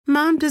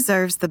Mom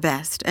deserves the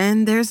best,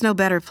 and there's no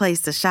better place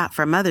to shop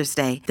for Mother's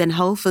Day than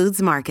Whole Foods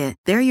Market.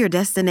 They're your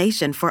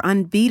destination for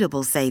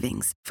unbeatable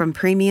savings, from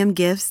premium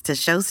gifts to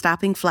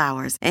show-stopping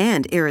flowers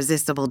and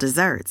irresistible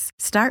desserts.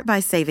 Start by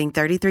saving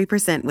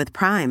 33% with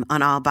Prime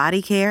on all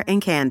body care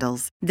and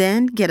candles.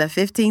 Then get a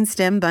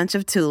 15-stem bunch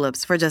of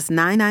tulips for just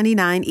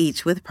 $9.99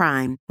 each with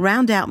Prime.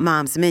 Round out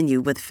Mom's menu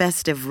with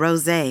festive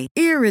rosé,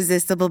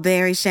 irresistible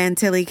berry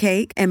chantilly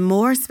cake, and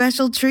more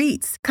special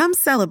treats. Come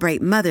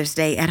celebrate Mother's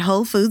Day at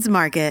Whole Foods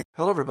Market.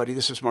 Hello, everybody.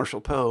 This is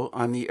Marshall Poe.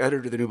 I'm the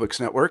editor of the New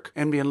Books Network.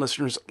 NBN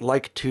listeners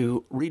like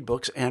to read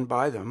books and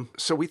buy them.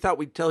 So we thought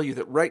we'd tell you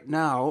that right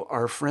now,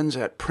 our friends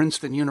at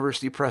Princeton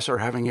University Press are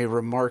having a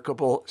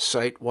remarkable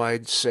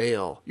site-wide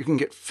sale. You can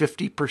get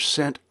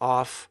 50%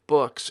 off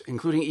books,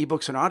 including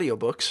ebooks and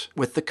audiobooks,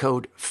 with the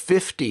code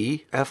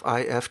 50,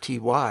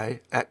 F-I-F-T-Y,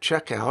 at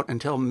checkout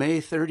until May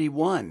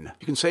 31.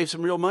 You can save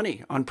some real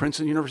money on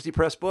Princeton University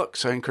Press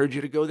books. I encourage you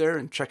to go there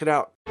and check it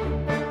out.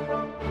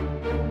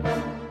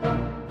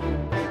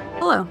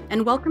 Hello,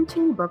 and welcome to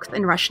New Books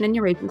in Russian and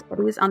Eurasian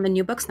Studies on the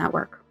New Books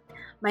Network.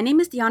 My name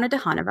is Diana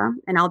Dehanova,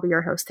 and I'll be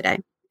your host today.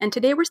 And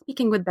today we're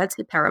speaking with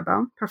Betsy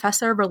Perabo,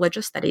 Professor of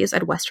Religious Studies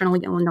at Western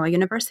Illinois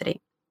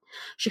University.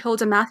 She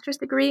holds a master's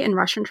degree in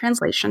Russian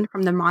translation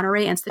from the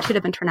Monterey Institute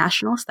of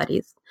International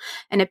Studies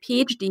and a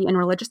PhD in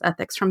religious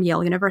ethics from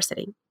Yale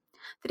University.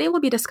 Today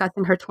we'll be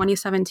discussing her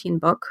 2017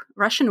 book,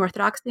 Russian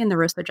Orthodoxy and the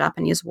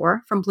Russo-Japanese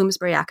War, from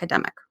Bloomsbury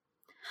Academic.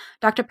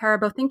 Dr.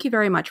 Perabo, thank you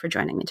very much for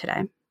joining me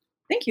today.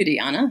 Thank you,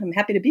 Diana. I'm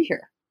happy to be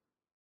here.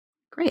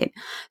 Great.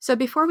 So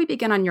before we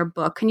begin on your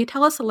book, can you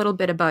tell us a little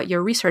bit about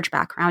your research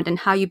background and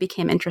how you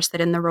became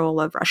interested in the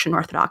role of Russian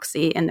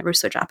Orthodoxy in the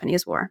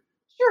Russo-Japanese War?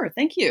 Sure.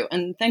 Thank you.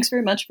 And thanks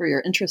very much for your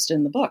interest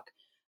in the book.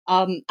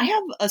 I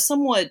have a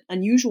somewhat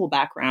unusual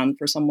background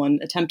for someone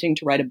attempting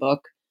to write a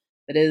book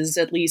that is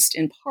at least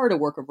in part a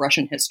work of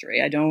Russian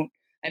history.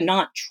 I'm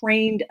not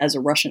trained as a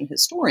Russian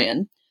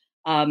historian.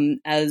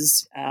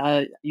 As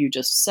you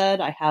just said,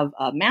 I have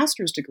a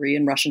master's degree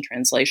in Russian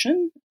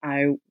translation.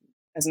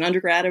 As an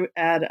undergrad,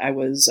 I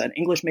was an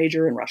English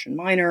major and Russian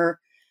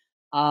minor.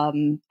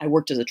 I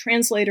worked as a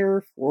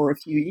translator for a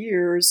few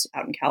years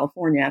out in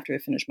California after I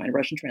finished my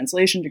Russian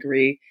translation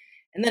degree.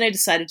 And then I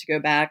decided to go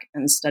back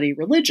and study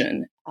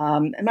religion.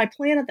 And my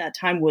plan at that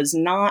time was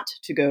not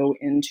to go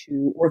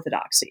into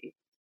Orthodoxy.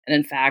 And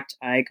in fact,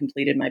 I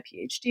completed my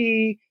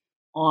PhD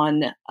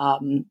on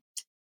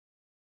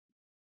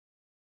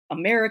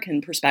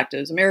American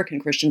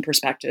Christian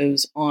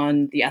perspectives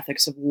on the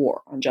ethics of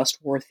war, on just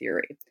war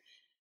theory.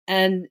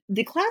 And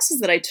the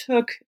classes that I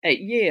took at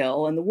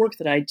Yale and the work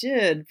that I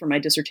did for my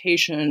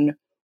dissertation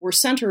were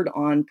centered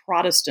on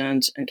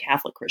Protestant and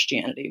Catholic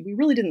Christianity. We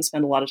really didn't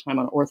spend a lot of time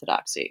on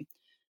Orthodoxy.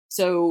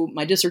 So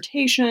my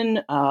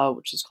dissertation,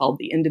 which is called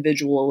The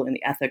Individual and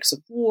the Ethics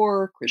of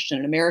War, Christian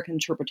and American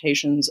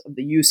Interpretations of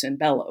the Jus in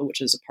Bello,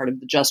 which is a part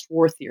of the just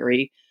war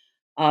theory,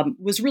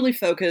 was really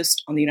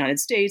focused on the United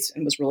States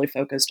and was really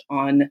focused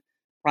on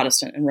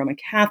Protestant and Roman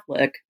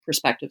Catholic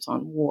perspectives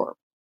on war.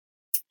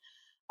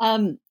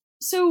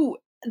 So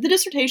the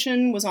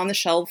dissertation was on the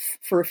shelf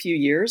for a few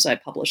years. I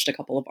published a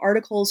couple of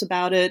articles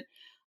about it.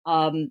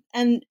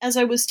 And as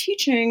I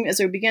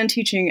began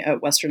teaching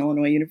at Western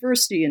Illinois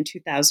University in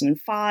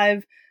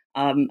 2005,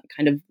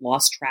 kind of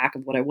lost track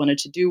of what I wanted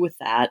to do with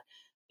that.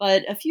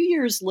 But a few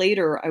years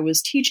later, I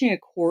was teaching a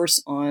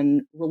course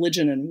on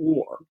religion and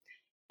war.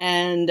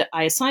 And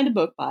I assigned a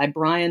book by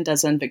Brian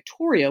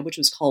Dazen-Victoria, which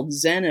was called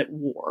Zen at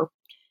War.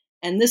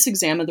 And this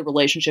examined the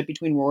relationship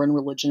between war and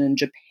religion in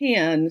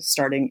Japan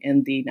starting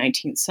in the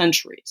 19th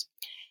centuries.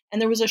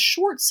 And there was a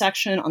short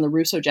section on the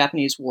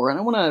Russo-Japanese War, and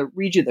I want to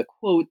read you the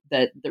quote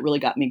that really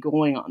got me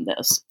going on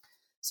this.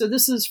 So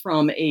this is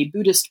from a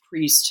Buddhist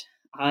priest,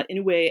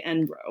 Inoue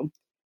Enro.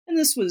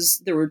 And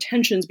there were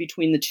tensions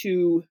between the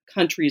two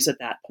countries at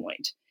that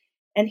point.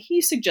 And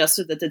he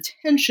suggested that the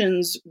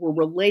tensions were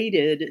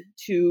related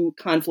to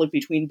conflict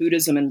between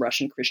Buddhism and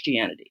Russian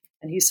Christianity.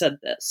 And he said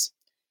this: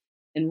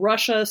 "In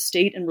Russia,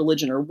 state and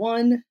religion are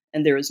one,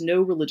 and there is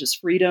no religious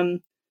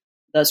freedom.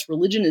 Thus,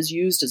 religion is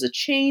used as a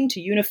chain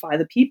to unify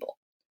the people.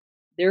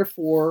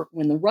 Therefore,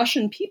 when the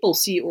Russian people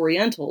see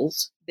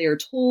Orientals, they are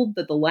told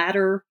that the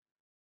latter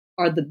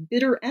are the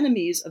bitter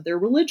enemies of their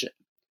religion.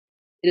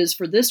 It is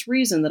for this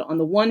reason that on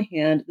the one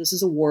hand, this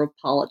is a war of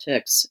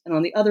politics, and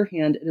on the other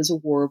hand, it is a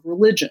war of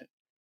religion.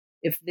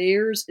 If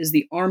theirs is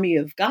the army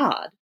of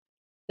God,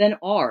 then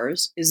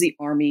ours is the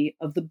army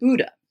of the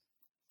Buddha."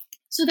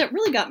 So that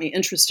really got me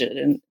interested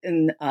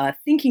in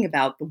thinking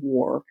about the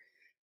war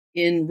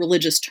in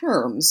religious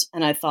terms.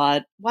 And I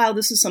thought, wow,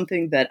 this is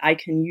something that I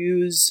can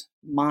use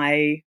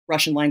my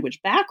Russian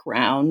language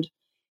background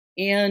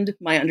and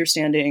my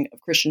understanding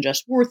of Christian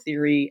just war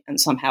theory and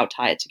somehow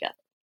tie it together.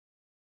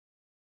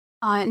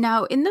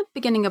 Now, in the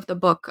beginning of the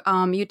book,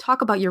 you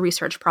talk about your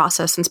research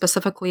process and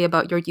specifically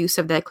about your use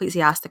of the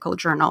ecclesiastical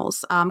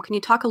journals. Can you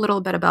talk a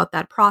little bit about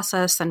that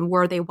process and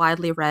were they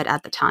widely read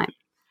at the time?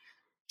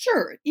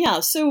 Sure. Yeah.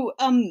 So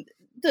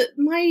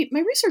my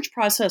research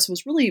process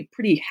was really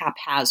pretty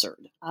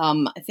haphazard.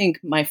 I think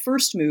my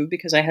first move,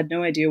 because I had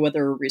no idea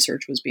whether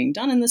research was being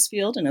done in this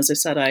field, and as I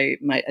said, I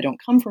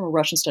don't come from a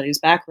Russian studies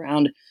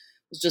background,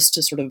 was just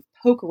to sort of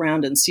poke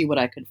around and see what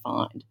I could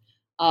find.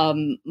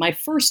 My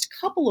first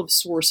couple of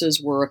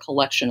sources were a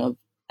collection of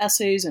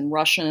essays in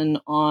Russian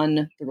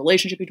on the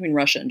relationship between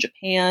Russia and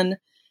Japan,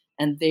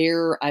 and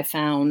there I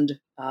found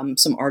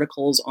some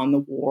articles on the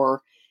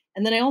war.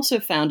 And then I also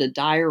found a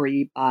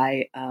diary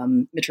by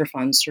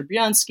Mitrofan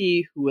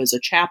Serbiansky, who was a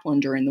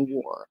chaplain during the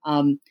war.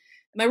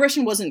 My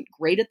Russian wasn't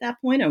great at that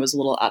point. I was a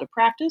little out of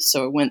practice,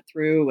 so I went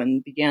through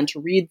and began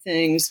to read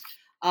things.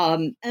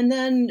 And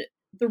then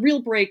the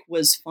real break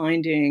was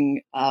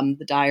finding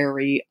the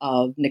diary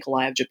of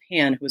Nikolai of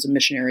Japan, who was a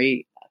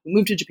missionary who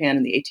moved to Japan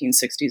in the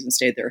 1860s and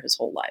stayed there his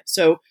whole life.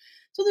 So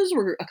those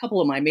were a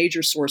couple of my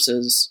major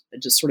sources,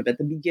 just sort of at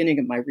the beginning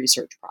of my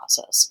research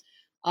process.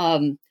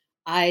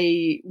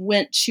 I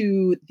went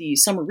to the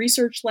Summer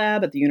Research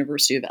Lab at the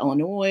University of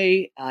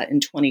Illinois in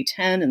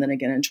 2010 and then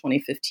again in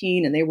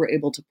 2015, and they were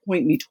able to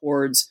point me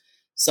towards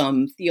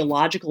some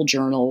theological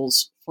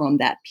journals from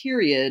that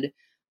period,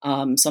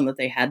 some that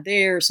they had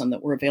there, some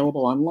that were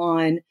available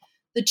online.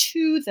 The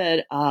two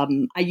that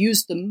I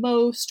used the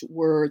most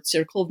were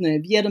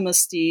Tserkovne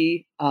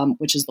Viedomosti,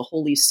 which is the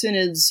Holy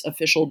Synod's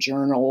official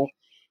journal,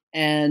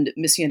 and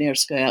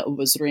Missionerskaya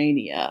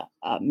Obozrenia,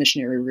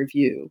 Missionary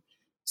Review.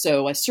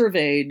 So I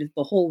surveyed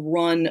the whole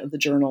run of the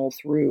journal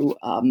through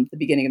the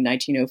beginning of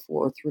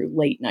 1904 through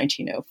late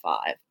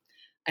 1905.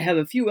 I have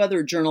a few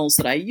other journals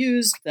that I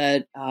used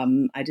that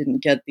I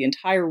didn't get the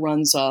entire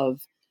runs of,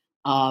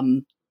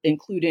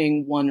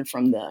 including one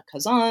from the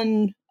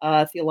Kazan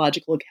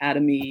Theological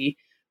Academy,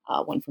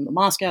 one from the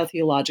Moscow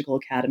Theological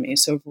Academy,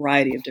 so a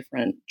variety of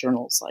different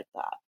journals like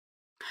that.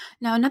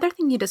 Now, another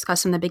thing you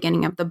discuss in the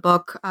beginning of the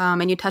book,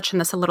 and you touched on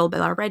this a little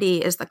bit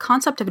already, is the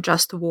concept of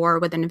just war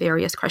within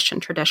various Christian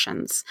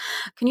traditions.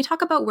 Can you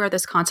talk about where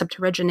this concept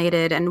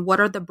originated and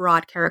what are the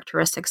broad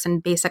characteristics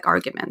and basic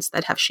arguments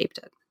that have shaped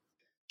it?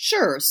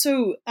 Sure.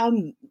 So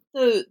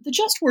the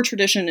just war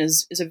tradition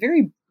is a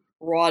very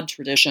broad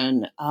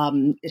tradition.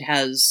 It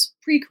has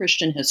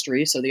pre-Christian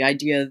history, so the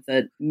idea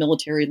that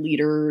military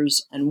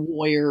leaders and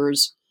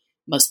warriors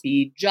must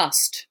be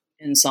just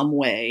in some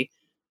way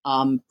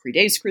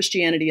predates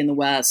Christianity in the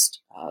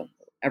West,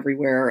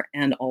 everywhere,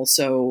 and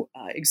also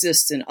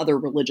exists in other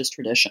religious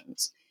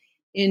traditions.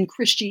 In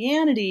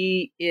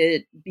Christianity,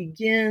 it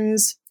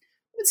begins,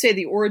 I would say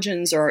the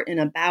origins are in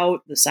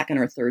about the 2nd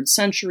or 3rd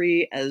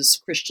century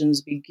as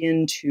Christians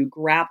begin to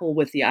grapple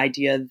with the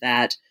idea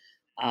that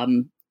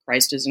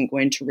Christ isn't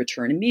going to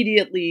return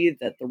immediately,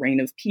 that the reign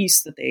of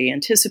peace that they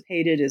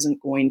anticipated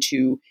isn't going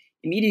to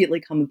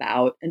immediately come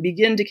about, and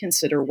begin to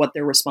consider what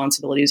their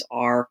responsibilities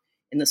are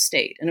in the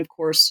state. And of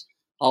course,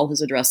 Paul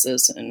has addressed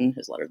this in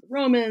his letter to the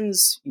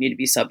Romans. You need to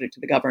be subject to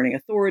the governing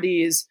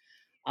authorities.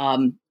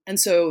 And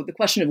so the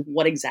question of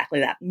what exactly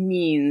that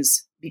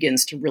means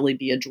begins to really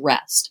be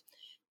addressed.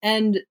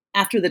 And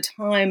after the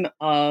time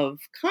of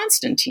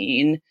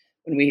Constantine,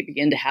 when we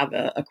begin to have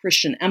a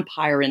Christian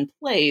empire in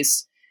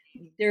place,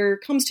 there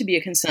comes to be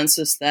a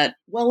consensus that,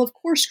 well, of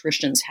course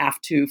Christians have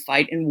to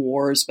fight in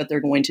wars, but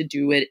they're going to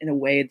do it in a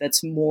way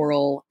that's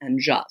moral and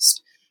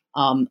just.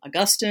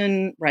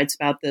 Augustine writes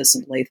about this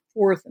in the late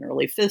 4th and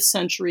early 5th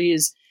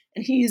centuries,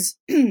 and he's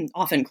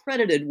often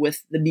credited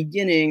with the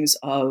beginnings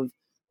of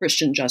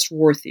Christian just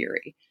war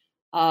theory.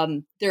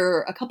 There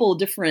are a couple of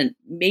different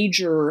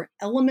major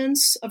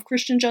elements of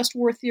Christian just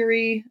war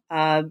theory,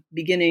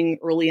 beginning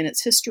early in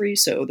its history.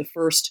 So the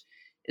first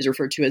is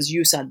referred to as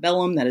jus ad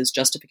bellum, that is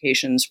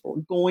justifications for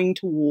going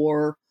to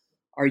war.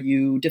 Are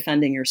you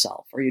defending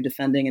yourself? Are you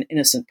defending an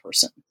innocent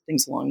person?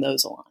 Things along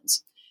those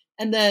lines.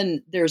 And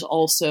then there's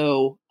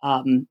also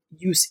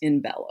jus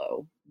in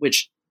bello,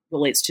 which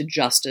relates to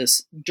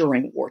justice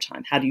during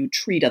wartime. How do you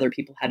treat other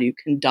people? How do you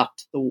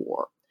conduct the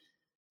war?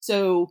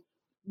 So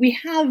we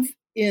have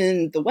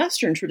in the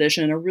Western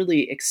tradition a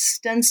really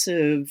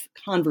extensive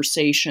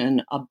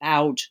conversation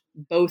about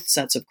both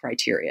sets of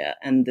criteria.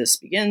 And this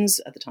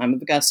begins at the time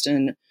of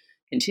Augustine,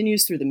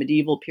 continues through the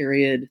medieval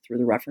period, through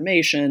the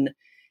Reformation.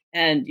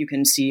 And you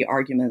can see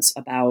arguments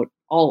about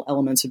all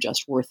elements of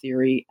just war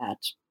theory at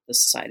the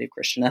Society of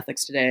Christian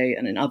Ethics today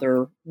and in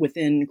other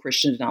within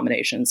Christian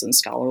denominations and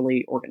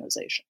scholarly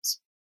organizations.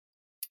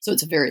 So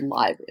it's a very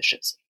live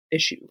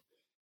issue.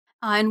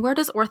 And where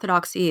does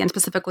Orthodoxy, and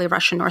specifically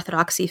Russian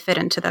Orthodoxy, fit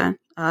into the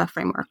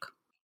framework?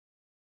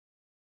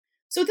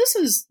 So this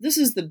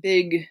is the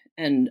big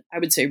and I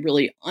would say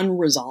really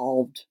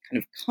unresolved,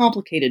 kind of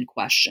complicated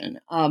question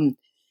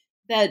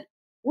that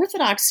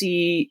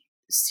Orthodoxy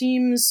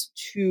seems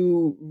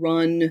to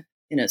run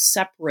in a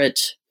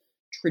separate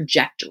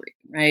trajectory,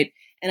 right?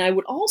 And I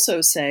would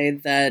also say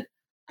that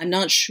I'm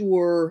not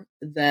sure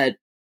that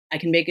I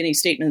can make any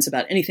statements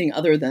about anything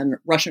other than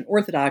Russian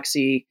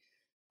Orthodoxy.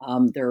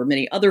 There are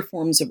many other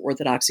forms of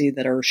Orthodoxy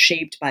that are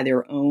shaped by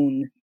their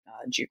own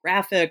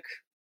geographic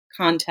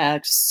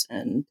contexts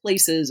and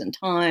places and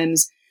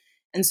times.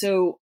 And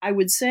so I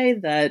would say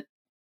that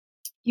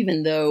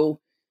even though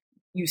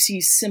you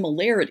see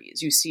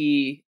similarities. You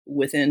see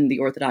within the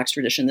Orthodox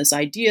tradition this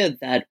idea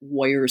that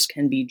warriors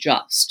can be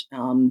just,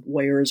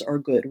 warriors are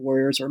good,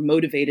 warriors are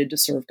motivated to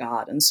serve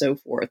God, and so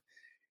forth.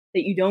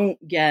 That you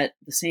don't get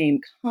the same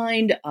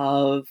kind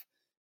of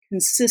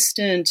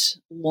consistent,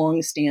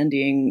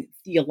 long-standing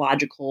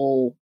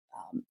theological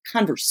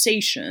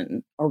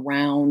conversation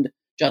around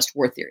just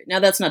war theory. Now,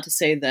 that's not to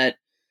say that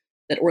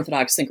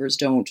Orthodox thinkers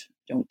don't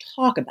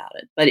talk about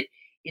it, but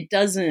it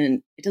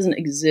doesn't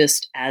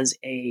exist as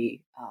a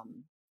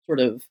sort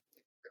of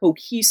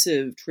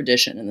cohesive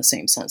tradition in the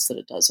same sense that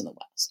it does in the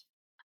West.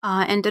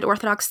 And did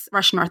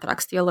Russian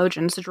Orthodox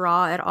theologians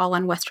draw at all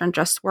on Western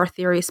just war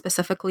theory,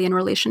 specifically in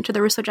relation to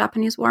the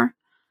Russo-Japanese War?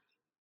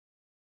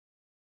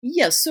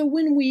 Yes. So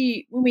when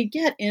we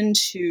get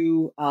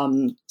into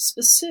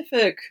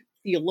specific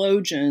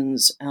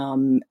theologians,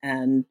 and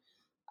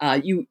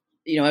I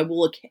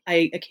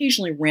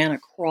occasionally ran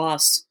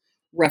across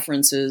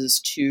references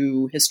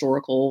to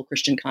historical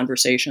Christian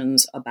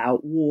conversations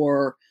about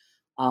war,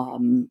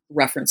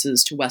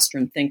 references to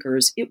Western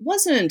thinkers. It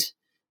wasn't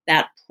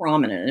that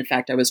prominent. In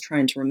fact, I was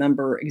trying to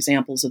remember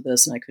examples of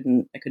this, and I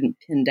couldn't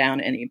pin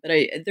down any. But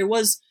there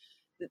was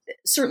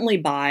certainly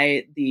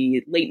by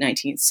the late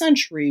 19th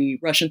century,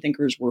 Russian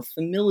thinkers were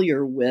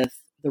familiar with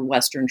the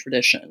Western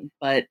tradition,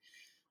 but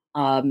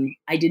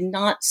I did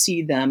not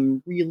see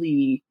them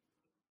really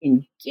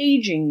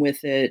engaging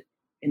with it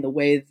in the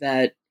way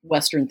that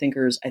Western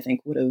thinkers, I think,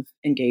 would have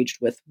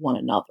engaged with one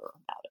another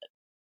about it.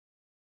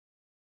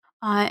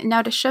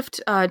 Now, to shift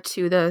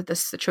to the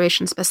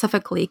situation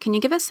specifically, can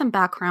you give us some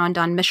background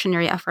on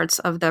missionary efforts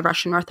of the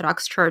Russian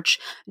Orthodox Church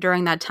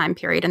during that time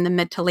period in the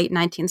mid to late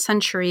 19th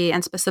century,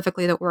 and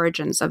specifically the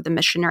origins of the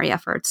missionary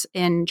efforts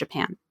in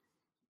Japan?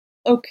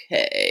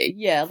 Okay,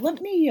 yeah,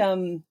 let me,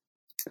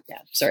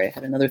 sorry, I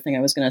had another thing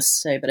I was going to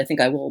say, but I think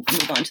I will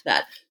move on to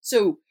that.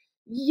 So,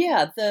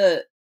 yeah,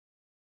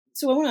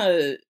 so I want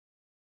to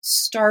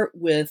start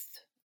with,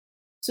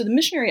 so the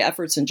missionary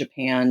efforts in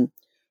Japan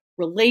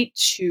relate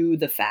to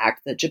the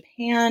fact that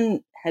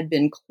Japan had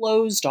been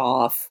closed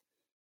off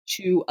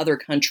to other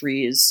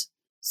countries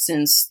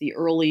since the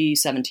early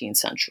 17th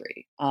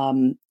century.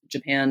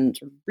 Japan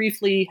sort of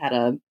briefly had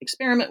an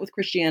experiment with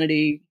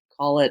Christianity,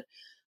 call it,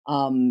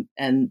 and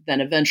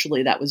then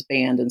eventually that was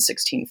banned in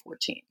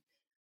 1614.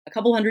 A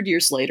couple hundred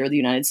years later, the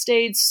United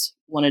States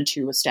wanted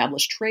to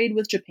establish trade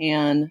with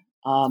Japan,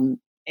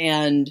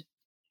 and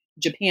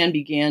Japan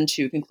began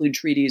to conclude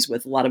treaties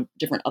with a lot of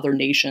different other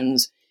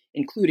nations,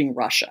 including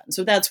Russia. And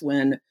so that's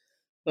when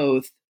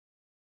both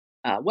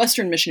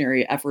Western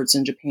missionary efforts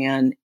in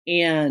Japan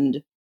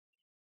and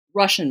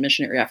Russian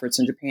missionary efforts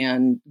in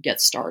Japan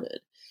get started.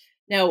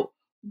 Now,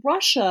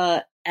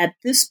 Russia at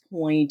this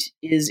point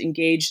is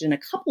engaged in a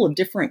couple of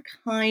different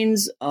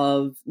kinds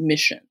of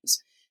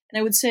missions. And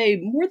I would say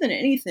more than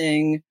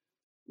anything,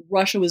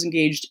 Russia was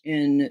engaged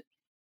in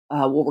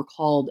what were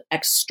called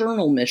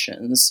external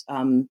missions.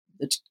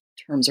 The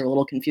terms are a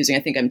little confusing. I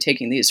think I'm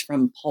taking these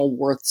from Paul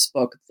Worth's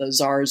book, The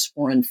Tsar's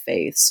Foreign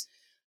Faiths.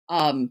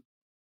 But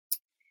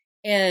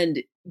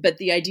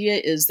the idea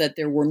is that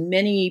there were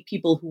many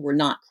people who were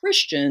not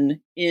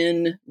Christian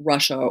in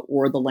Russia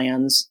or the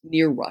lands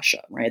near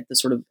Russia, right? The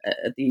sort of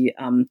at the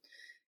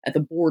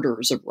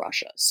borders of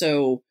Russia.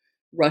 So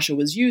Russia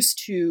was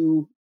used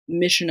to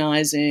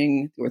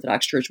missionizing. The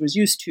Orthodox Church was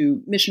used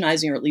to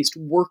missionizing, or at least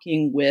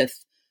working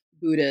with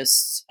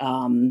Buddhists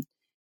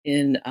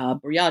in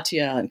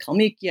Buryatia and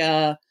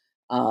Kalmykia,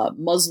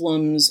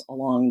 Muslims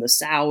along the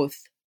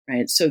south,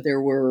 right? So there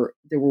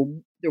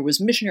was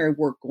missionary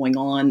work going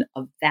on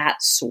of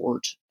that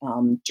sort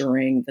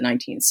during the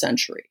 19th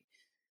century.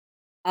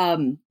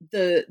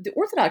 The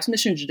Orthodox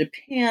mission to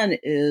Japan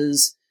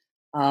is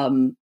a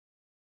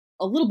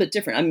little bit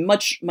different. I mean,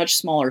 much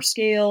smaller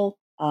scale,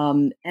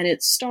 and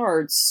it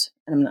starts.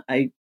 And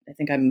I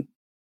think I'm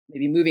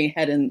maybe moving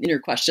ahead in your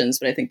questions,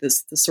 but I think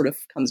this sort of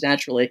comes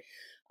naturally.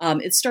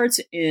 It starts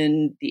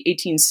in the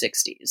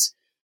 1860s,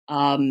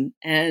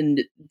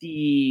 and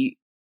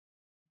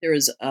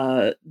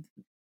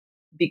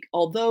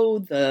although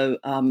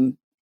the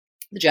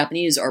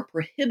Japanese are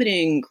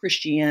prohibiting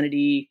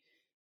Christianity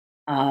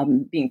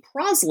being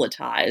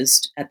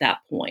proselytized at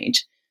that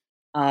point,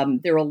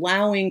 they're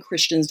allowing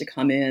Christians to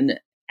come in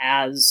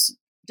as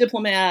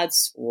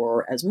diplomats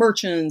or as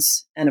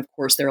merchants, and of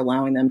course they're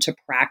allowing them to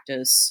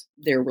practice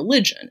their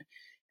religion.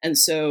 And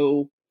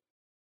so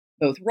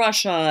both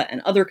Russia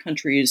and other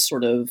countries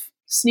sort of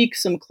sneak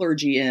some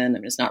clergy in. I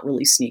mean, it's not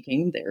really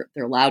sneaking; they're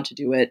allowed to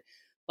do it.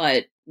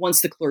 But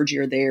once the clergy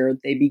are there,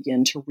 they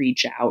begin to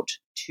reach out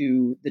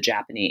to the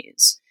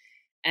Japanese.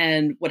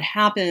 And what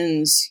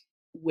happens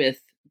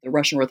with the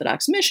Russian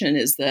Orthodox mission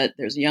is that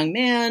there's a young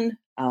man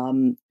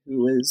who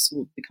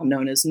will become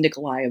known as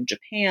Nikolai of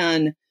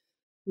Japan,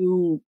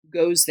 who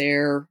goes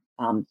there.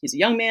 He's a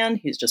young man.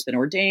 He's just been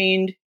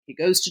ordained. He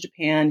goes to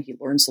Japan. He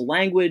learns the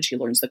language. He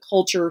learns the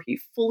culture.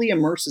 He fully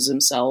immerses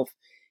himself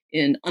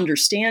in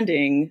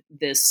understanding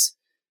this,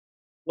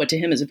 what to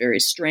him is a very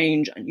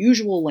strange,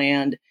 unusual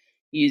land.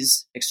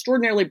 He's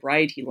extraordinarily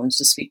bright. He learns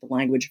to speak the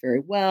language very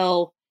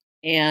well.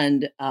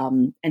 and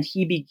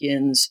he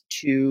begins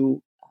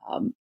to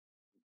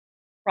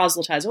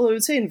proselytize, although I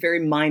would say in very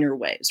minor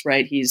ways,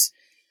 right?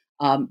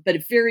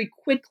 But very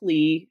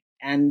quickly,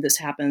 and this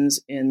happens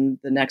in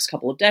the next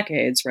couple of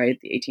decades, right?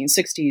 The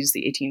 1860s,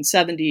 the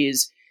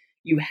 1870s,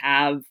 you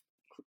have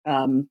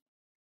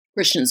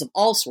Christians of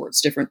all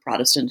sorts, different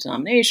Protestant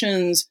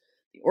denominations,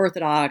 the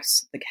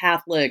Orthodox, the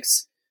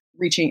Catholics,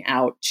 reaching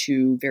out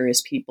to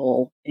various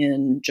people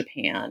in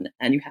Japan,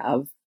 and you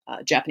have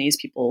Japanese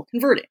people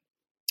converting.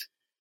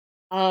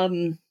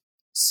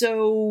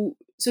 So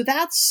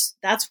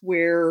that's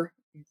where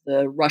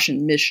the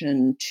Russian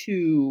mission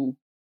to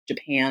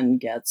Japan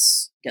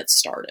gets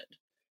started.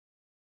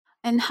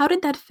 And how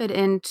did that fit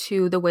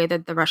into the way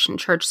that the Russian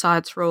church saw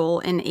its role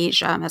in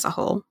Asia as a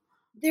whole?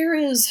 There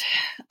is,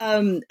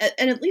 and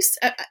at least,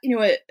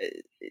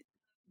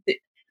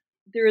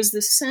 there is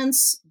this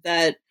sense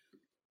that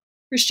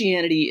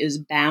Christianity is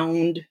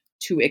bound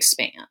to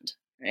expand,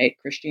 right?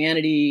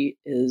 Christianity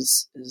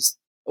is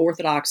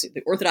Orthodox.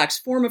 The Orthodox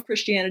form of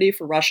Christianity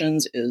for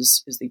Russians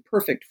is the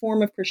perfect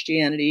form of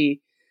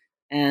Christianity,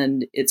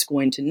 and it's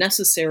going to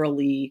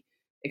necessarily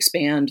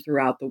expand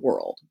throughout the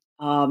world.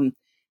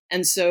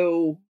 And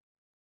so,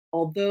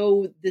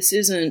 although this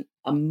isn't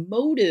a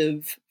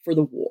motive for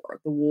the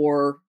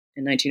war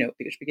in 1900,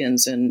 which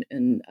begins in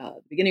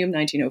the beginning of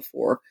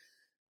 1904,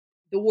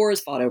 the war is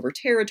fought over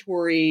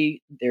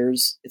territory.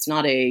 It's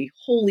not a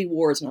holy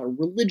war. It's not a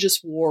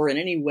religious war in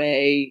any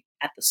way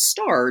at the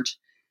start,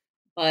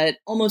 but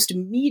almost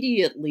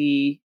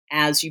immediately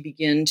as you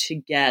begin to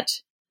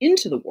get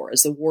into the war,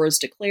 as the war is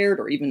declared,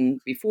 or even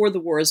before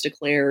the war is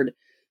declared,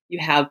 you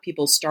have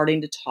people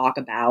starting to talk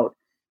about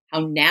how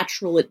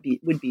natural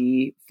would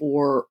be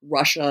for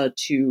Russia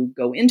to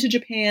go into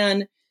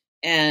Japan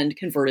and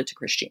convert it to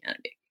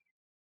Christianity.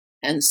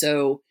 And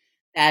so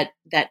that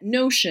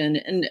notion,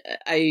 and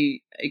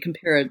I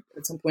compare it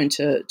at some point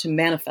to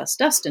Manifest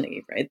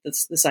Destiny, right?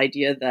 This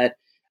idea that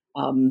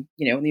in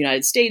the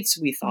United States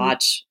we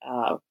thought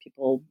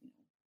people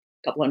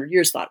a couple hundred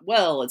years thought,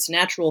 well, it's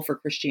natural for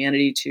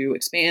Christianity to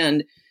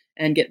expand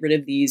and get rid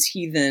of these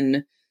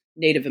heathen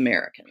Native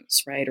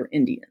Americans, right, or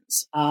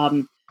Indians.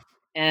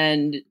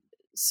 And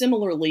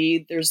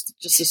similarly, there's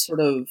just this sort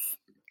of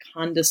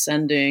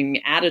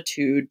condescending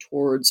attitude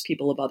towards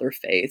people of other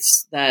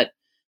faiths that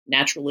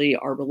naturally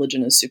our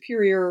religion is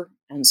superior.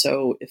 And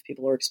so if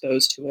people are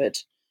exposed to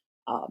it,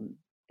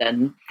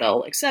 then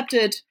they'll accept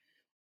it.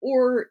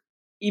 Or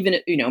even,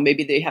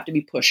 maybe they have to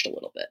be pushed a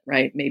little bit,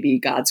 right? Maybe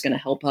God's going to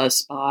help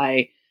us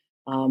by,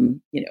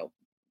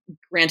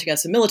 granting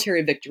us a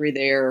military victory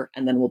there,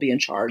 and then we'll be in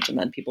charge, and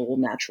then people will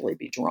naturally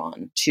be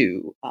drawn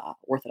to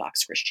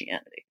Orthodox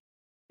Christianity.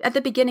 At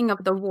the beginning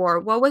of the war,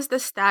 what was the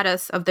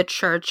status of the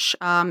church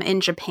in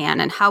Japan,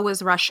 and how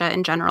was Russia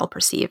in general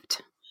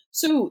perceived?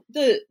 So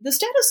the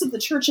status of the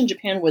church in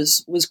Japan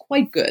was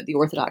quite good, the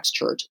Orthodox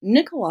Church.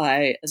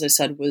 Nikolai, as I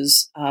said,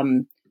 was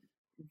a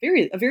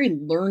very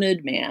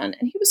learned man,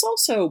 and he was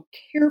also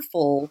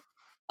careful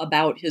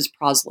about his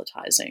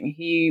proselytizing.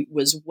 He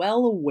was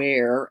well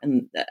aware,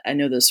 and I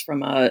know this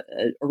from a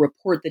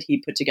report that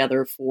he put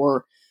together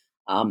for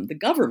the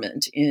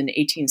government in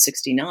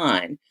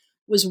 1869,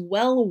 was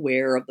well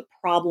aware of the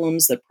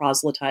problems that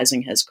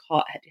proselytizing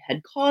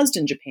had caused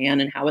in Japan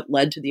and how it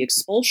led to the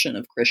expulsion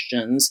of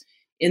Christians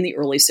in the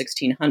early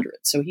 1600s.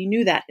 So he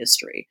knew that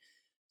history.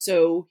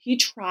 So he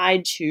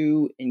tried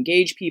to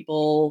engage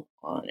people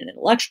on an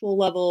intellectual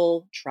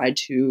level, tried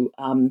to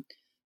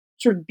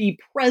sort of be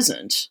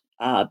present,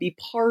 be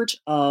part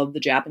of the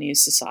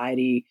Japanese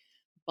society,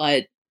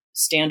 but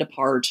stand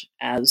apart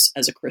as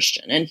a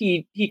Christian. And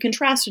he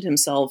contrasted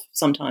himself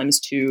sometimes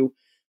to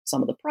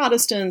some of the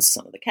Protestants,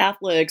 some of the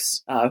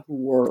Catholics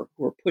who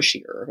were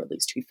pushier, or at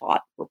least he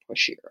thought were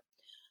pushier.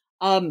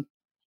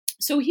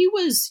 So he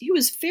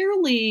was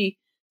fairly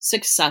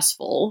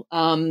successful.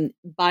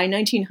 By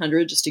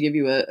 1900, just to give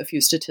you a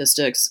few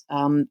statistics,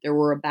 there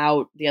were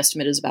the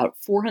estimate is about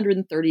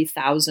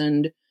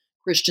 430,000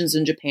 Christians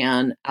in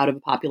Japan out of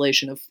a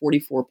population of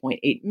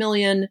 44.8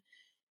 million.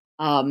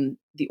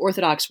 The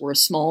Orthodox were a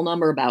small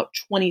number, about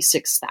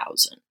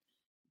 26,000.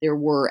 There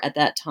were, at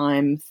that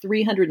time,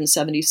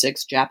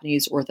 376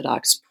 Japanese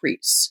Orthodox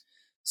priests.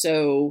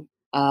 So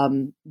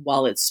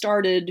while it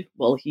started,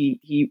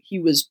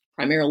 he was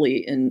primarily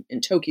in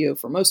Tokyo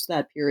for most of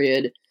that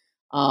period.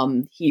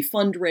 He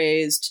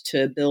fundraised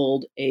to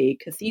build a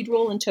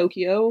cathedral in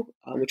Tokyo,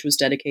 which was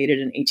dedicated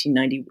in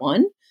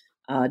 1891,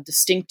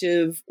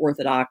 distinctive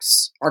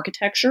Orthodox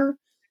architecture.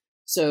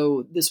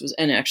 So this was,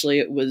 and actually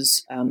it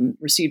was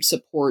received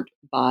support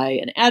by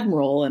an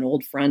admiral, an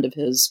old friend of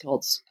his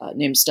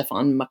named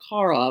Stefan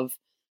Makarov,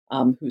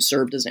 who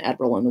served as an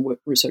admiral in the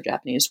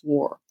Russo-Japanese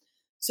War.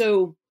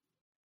 So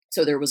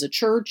there was a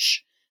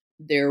church,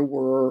 there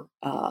were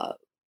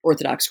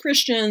Orthodox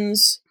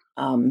Christians,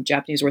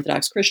 Japanese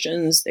Orthodox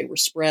Christians. They were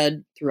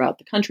spread throughout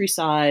the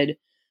countryside.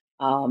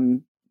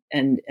 And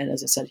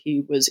as I said,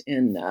 he was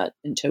in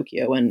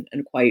Tokyo and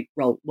quite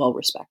well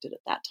respected at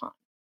that time.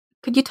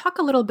 Could you talk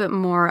a little bit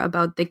more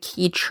about the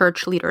key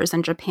church leaders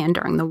in Japan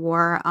during the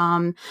war,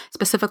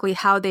 specifically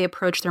how they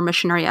approached their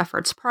missionary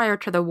efforts prior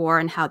to the war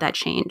and how that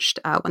changed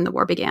when the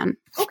war began?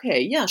 Okay,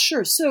 yeah,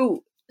 sure.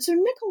 So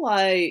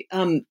Nikolai,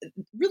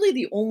 really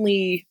the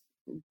only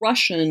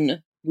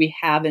Russian we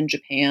have in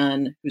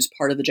Japan who's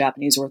part of the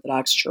Japanese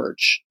Orthodox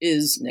Church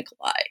is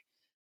Nikolai.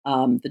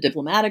 The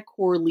diplomatic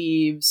corps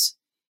leaves.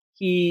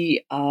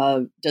 He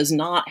does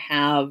not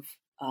have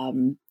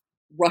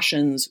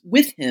Russians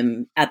with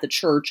him at the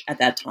church at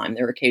that time.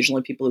 There are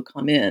occasionally people who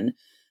come in,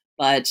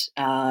 but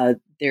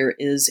there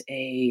is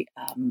an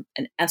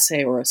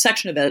essay or a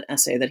section of an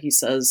essay that he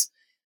says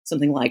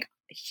something like,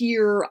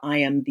 "Here I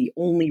am the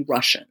only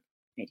Russian."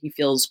 And he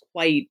feels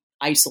quite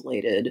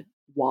isolated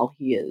while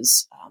he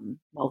is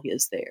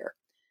there.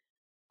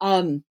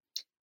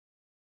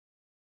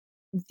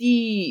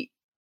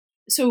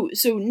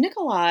 So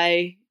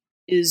Nikolai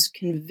is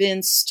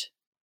convinced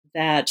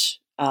that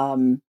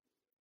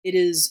it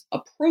is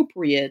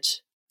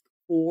appropriate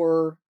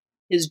for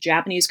his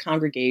Japanese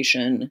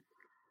congregation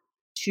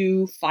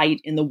to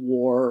fight in the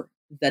war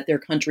that their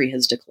country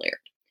has declared.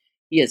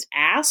 He has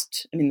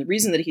asked, the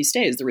reason that he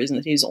stays, the reason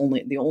that he's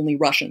the only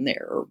Russian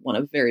there, or one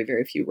of very,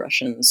 very few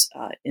Russians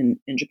in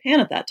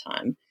Japan at that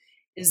time,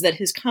 is that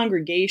his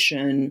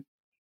congregation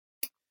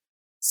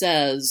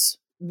says,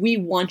 "We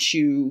want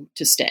you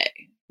to stay.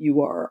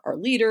 You are our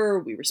leader.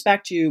 We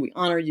respect you. We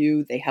honor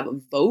you." They have a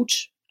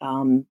vote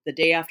the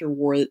day after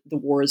the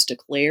war is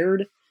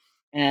declared,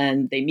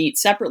 and they meet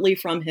separately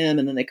from him,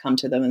 and then they come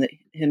to them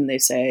and they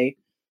say,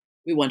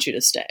 "We want you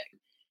to stay."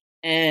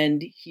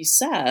 And he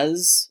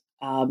says,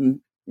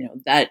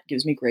 "That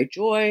gives me great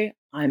joy.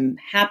 I'm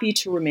happy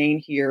to remain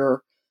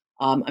here.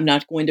 I'm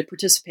not going to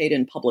participate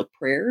in public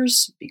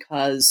prayers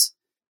because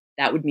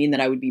that would mean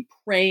that I would be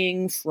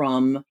praying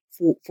for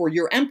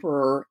your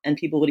emperor, and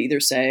people would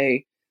either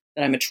say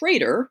that I'm a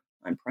traitor.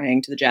 I'm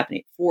praying to the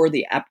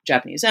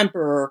Japanese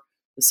emperor,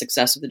 the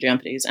success of the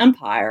Japanese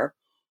empire,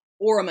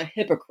 or I'm a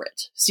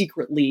hypocrite.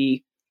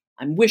 Secretly,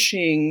 I'm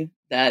wishing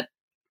that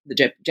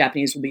the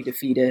Japanese will be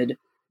defeated,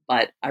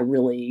 but I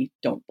really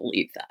don't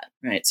believe that."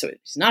 Right? So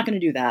he's not going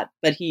to do that,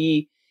 but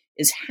he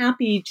is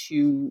happy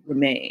to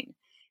remain.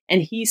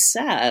 And he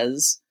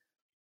says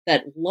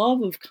that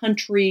love of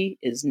country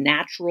is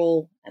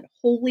natural and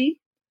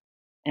holy,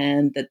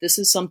 and that this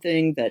is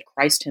something that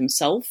Christ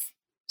himself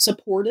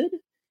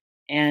supported.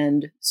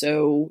 And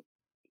so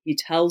he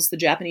tells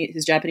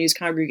his Japanese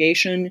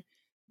congregation,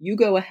 "You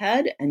go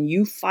ahead and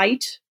you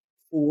fight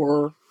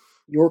for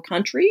your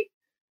country.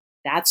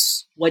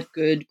 That's what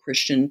good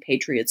Christian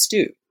patriots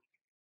do.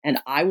 And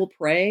I will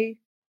pray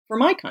for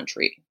my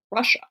country,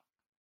 Russia."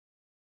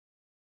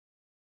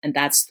 And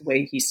that's the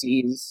way he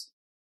sees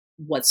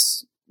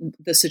what's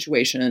the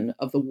situation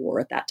of the war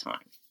at that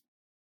time.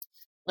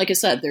 Like I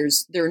said,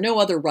 there are no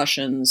other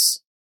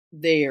Russians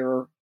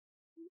there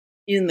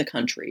in the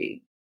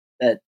country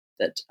that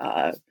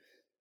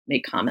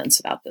make comments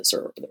about this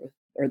or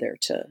are there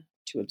to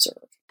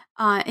observe.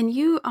 And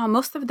you, a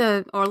lot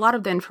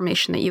of the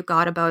information that you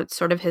got about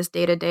sort of his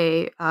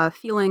day-to-day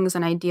feelings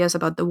and ideas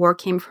about the war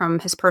came from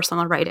his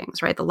personal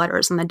writings, right? The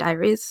letters and the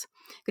diaries.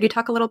 Could you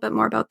talk a little bit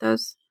more about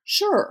those?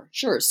 Sure.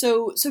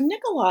 So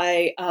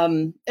Nikolai.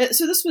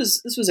 So this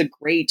was a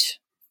great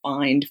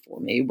find for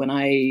me when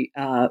I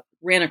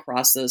ran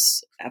across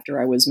this after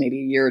I was maybe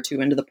a year or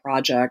two into the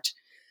project.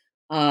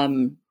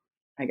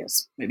 I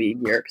guess maybe a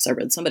year because I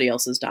read somebody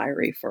else's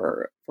diary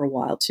for a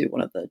while too,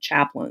 one of the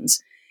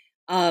chaplains.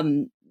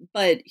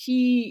 But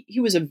he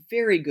was a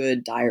very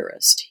good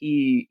diarist.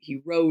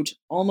 He wrote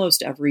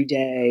almost every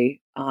day,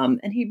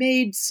 and he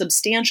made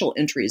substantial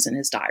entries in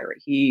his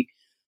diary. He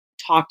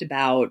talked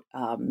about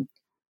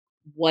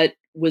what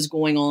was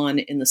going on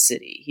in the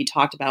city. He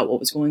talked about what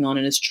was going on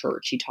in his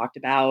church. He talked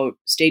about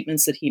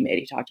statements that he made.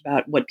 He talked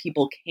about what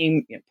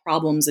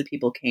problems that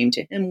people came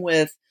to him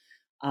with.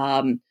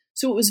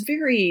 So it was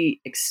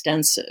very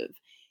extensive.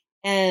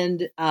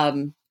 And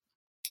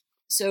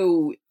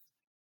so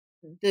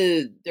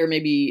there may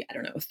be,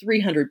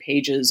 300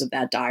 pages of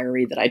that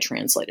diary that I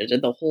translated.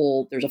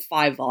 There's a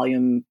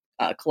 5-volume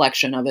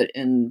collection of it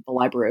in the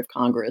Library of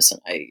Congress.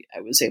 And I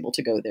was able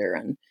to go there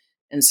and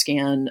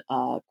scan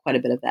quite a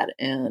bit of that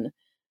in.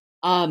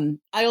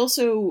 I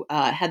also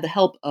had the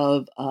help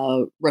of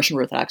a Russian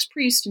Orthodox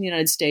priest in the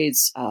United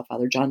States,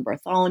 Father John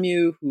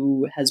Bartholomew,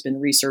 who has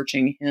been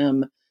researching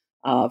him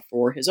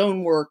for his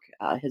own work,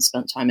 has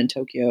spent time in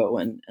Tokyo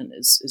and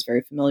is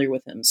very familiar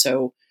with him.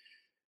 So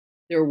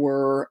there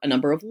were a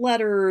number of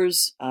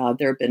letters.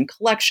 There have been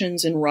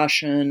collections in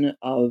Russian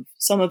of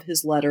some of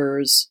his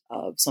letters,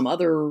 of some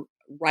other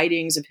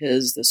writings of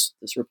his, this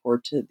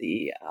report to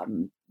the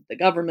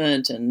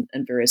government and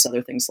various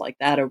other things like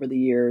that over the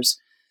years.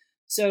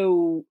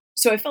 So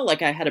I felt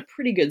like I had a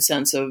pretty good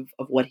sense of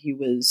what he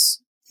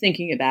was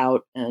thinking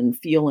about and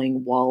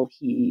feeling while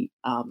he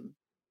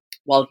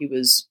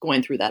was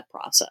going through that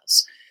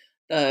process.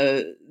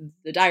 The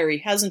diary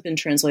hasn't been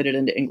translated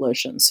into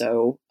English, and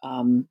so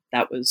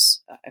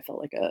I felt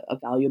like a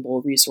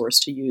valuable resource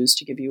to use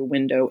to give you a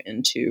window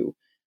into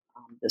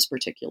this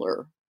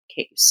particular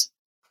case.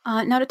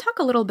 Now, to talk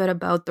a little bit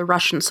about the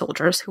Russian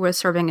soldiers who were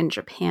serving in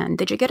Japan,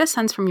 did you get a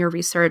sense from your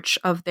research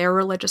of their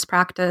religious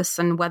practice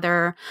and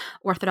whether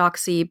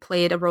Orthodoxy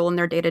played a role in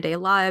their day-to-day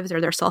lives or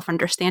their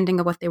self-understanding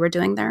of what they were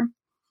doing there?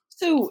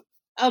 So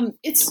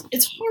it's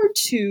hard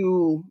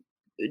to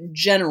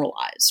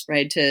generalize,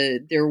 right?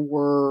 There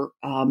were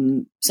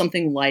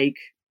something like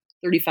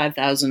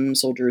 35,000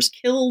 soldiers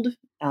killed,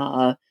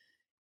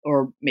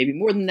 or maybe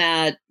more than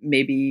that,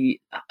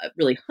 maybe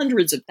really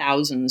hundreds of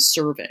thousands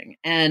serving.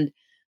 And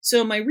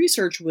so my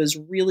research was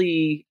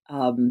really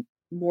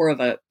more of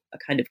a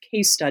kind of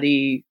case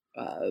study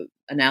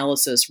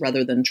analysis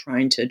rather than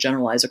trying to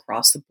generalize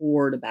across the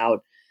board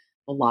about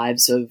the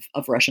lives of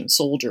Russian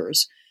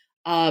soldiers.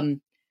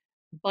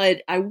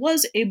 But I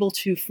was able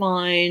to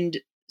find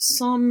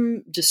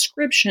some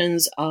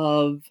descriptions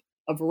of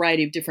a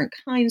variety of different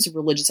kinds of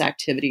religious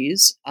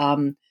activities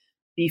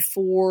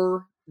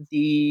before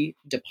the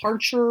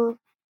departure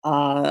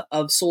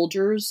of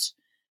soldiers.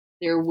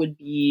 There would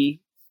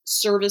be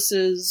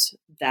services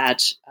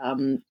that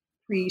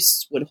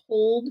priests would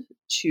hold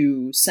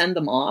to send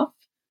them off.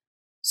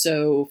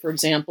 So, for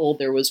example,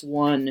 there was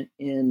one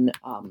in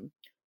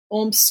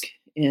Omsk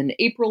in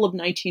April of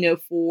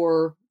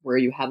 1904 where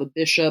you have a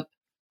bishop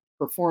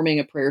performing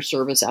a prayer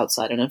service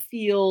outside in a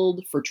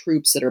field for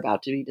troops that are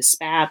about to be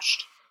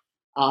dispatched,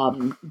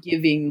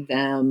 giving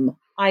them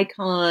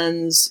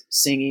icons,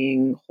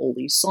 singing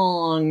holy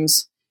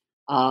songs,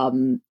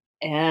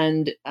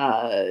 and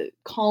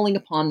calling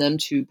upon them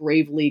to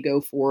bravely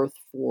go forth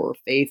for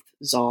faith,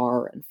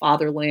 czar, and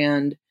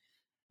fatherland.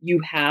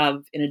 You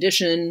have, in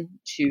addition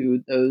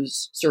to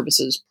those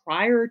services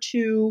prior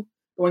to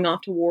going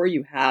off to war,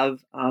 you have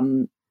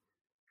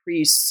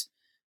priests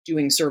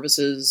doing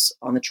services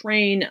on the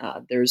train.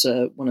 There's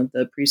one of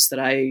the priests that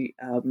I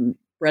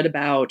read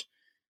about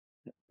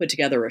put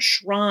together a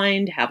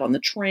shrine to have on the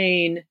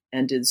train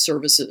and did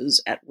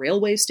services at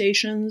railway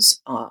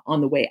stations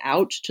on the way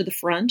out to the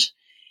front.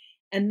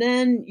 And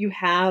then you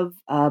have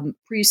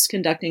priests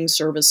conducting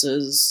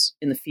services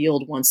in the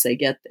field once they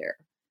get there.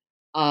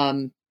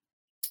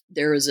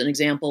 There is an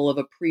example of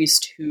a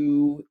priest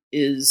who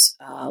is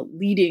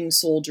leading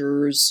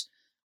soldiers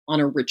on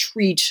a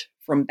retreat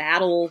from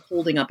battle,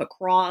 holding up a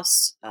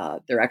cross.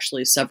 There are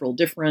actually several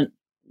different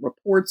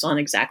reports on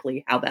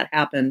exactly how that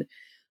happened.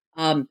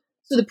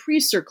 So the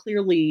priests are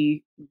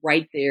clearly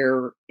right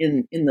there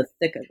in the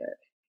thick of it.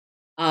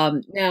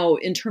 Now,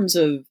 in terms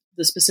of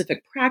the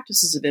specific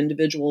practices of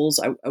individuals,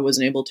 I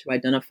wasn't able to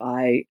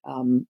identify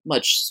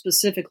much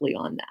specifically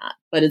on that.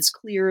 But it's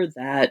clear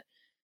that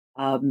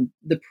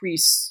the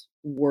priests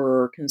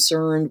were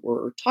concerned,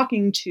 were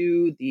talking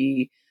to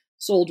the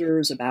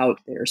soldiers about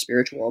their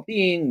spiritual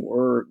well-being,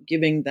 were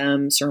giving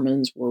them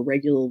sermons, were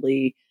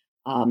regularly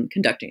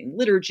conducting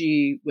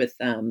liturgy with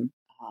them.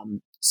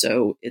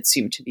 So it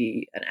seemed to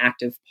be an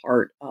active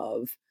part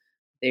of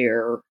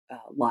their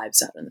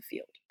lives out in the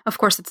field. Of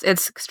course,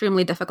 it's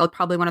extremely difficult.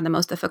 Probably one of the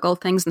most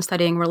difficult things in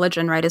studying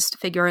religion, right, is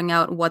figuring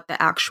out what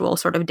the actual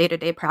sort of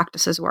day-to-day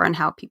practices were and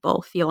how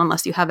people feel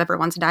unless you have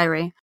everyone's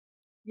diary.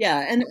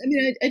 Yeah, and I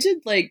mean, I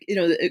did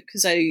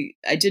because I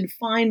did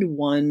find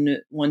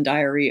one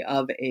diary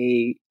of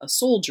a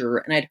soldier,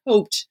 and I'd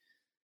hoped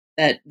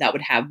that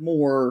would have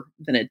more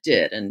than it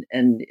did, and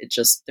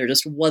there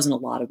just wasn't a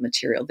lot of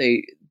material.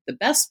 The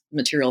best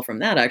material from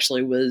that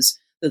actually was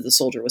that the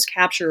soldier was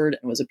captured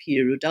and was a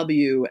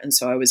POW, and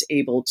so I was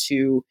able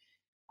to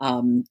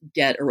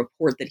get a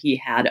report that he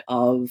had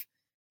of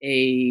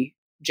a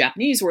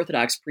Japanese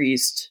Orthodox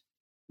priest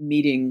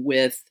meeting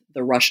with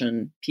the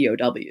Russian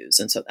POWs,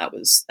 and so that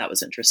was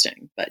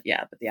interesting. But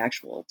the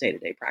actual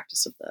day-to-day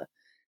practice of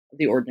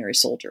the ordinary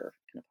soldier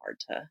kind of hard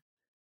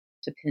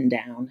to pin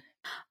down.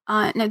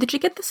 Now, did you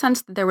get the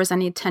sense that there was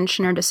any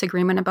tension or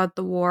disagreement about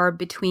the war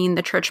between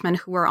the churchmen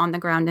who were on the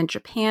ground in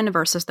Japan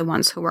versus the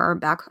ones who were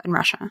back in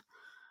Russia?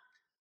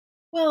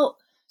 Well,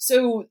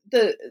 so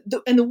the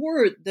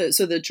war,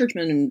 so the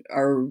churchmen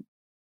are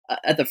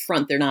at the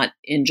front. They're not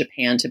in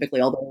Japan typically,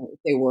 although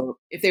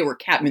if they were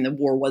I mean, the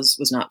war was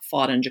not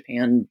fought in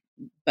Japan,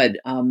 but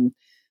I would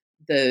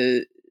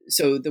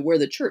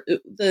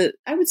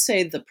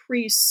say the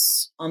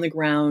priests on the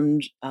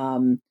ground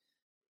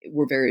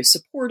were very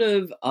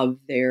supportive of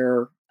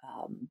their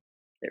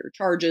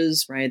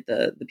charges, right?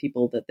 The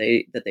people that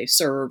they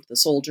served, the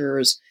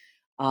soldiers.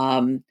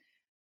 And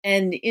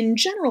in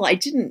general, I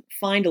didn't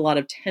find a lot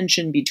of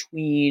tension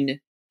between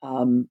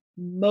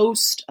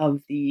most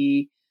of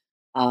the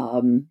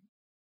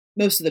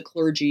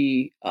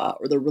clergy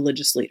or the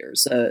religious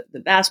leaders. The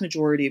vast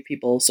majority of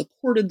people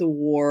supported the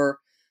war.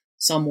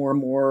 Some were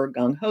more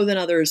gung-ho than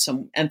others.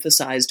 Some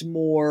emphasized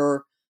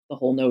more the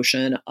whole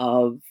notion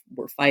of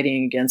we're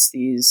fighting against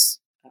these,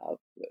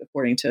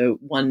 according to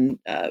one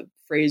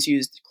phrase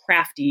used,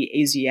 crafty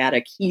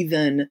Asiatic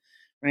heathen,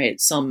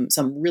 right? Some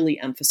really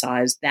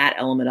emphasized that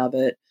element of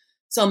it.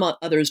 Some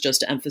others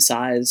just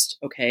emphasized,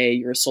 okay,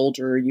 you're a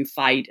soldier, you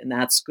fight, and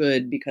that's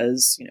good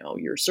because,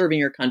 you're serving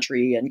your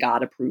country and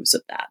God approves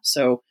of that.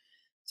 So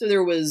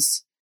there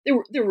was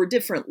there were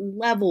different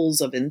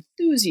levels of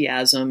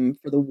enthusiasm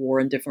for the war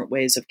and different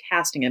ways of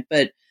casting it,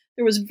 but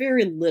there was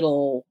very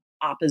little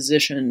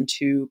opposition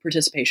to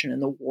participation in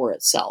the war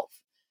itself.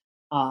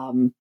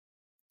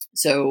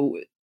 So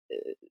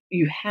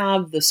you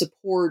have the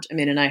support. I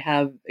mean, and I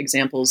have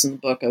examples in the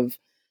book of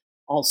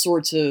all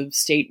sorts of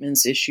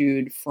statements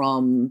issued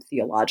from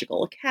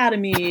theological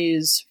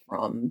academies,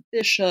 from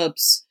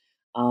bishops,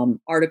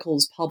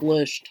 articles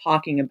published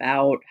talking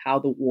about how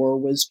the war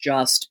was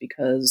just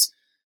because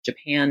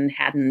Japan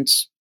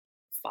hadn't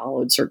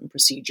followed certain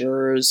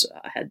procedures,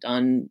 had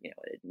done,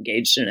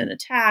 engaged in an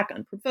attack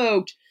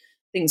unprovoked,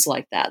 things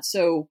like that.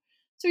 So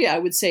yeah, I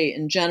would say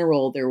in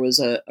general, there was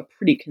a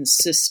pretty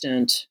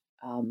consistent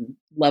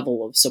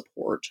level of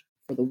support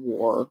for the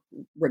war,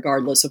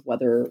 regardless of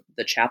whether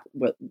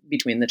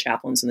between the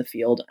chaplains in the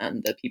field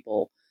and the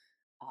people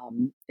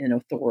in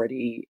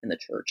authority in the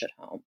church at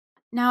home.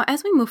 Now,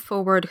 as we move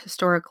forward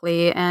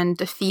historically and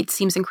defeat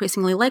seems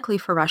increasingly likely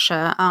for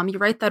Russia, you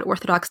write that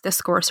Orthodox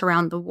discourse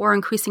around the war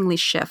increasingly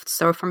shifts,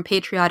 so from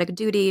patriotic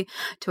duty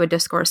to a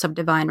discourse of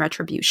divine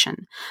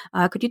retribution.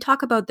 Could you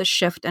talk about the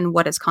shift and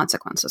what its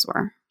consequences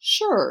were?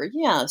 Sure,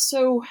 yeah.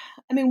 So,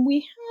 I mean,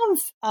 we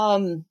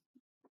have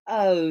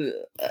a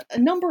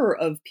number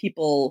of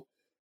people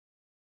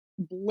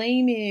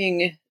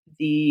blaming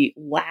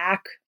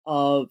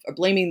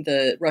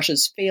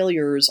Russia's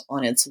failures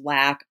on its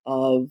lack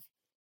of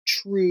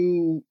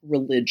true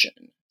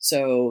religion.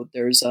 So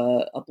there's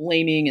a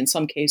blaming in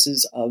some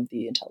cases of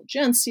the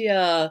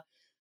intelligentsia,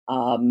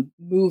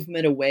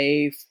 movement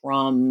away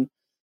from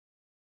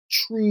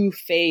true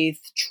faith,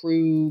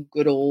 true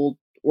good old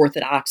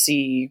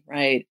orthodoxy,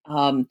 right?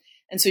 And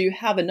so you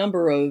have a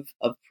number of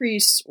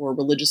priests or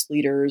religious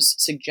leaders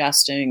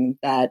suggesting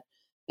that's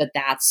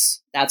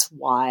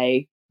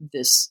why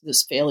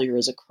this failure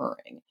is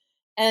occurring.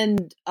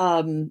 And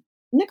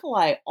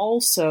Nikolai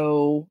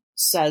also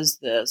says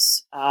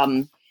this.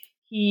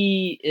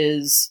 He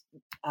is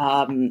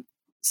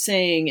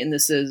saying, and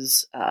this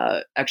is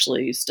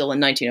actually still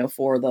in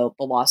 1904, the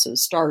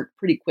losses start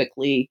pretty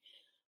quickly.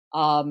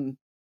 And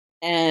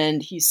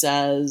he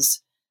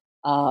says,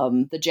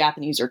 the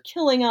Japanese are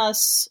killing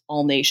us.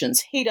 All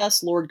nations hate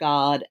us, Lord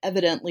God.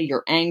 Evidently,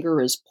 your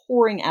anger is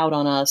pouring out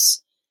on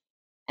us.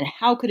 And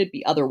how could it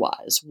be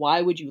otherwise?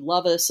 Why would you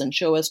love us and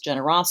show us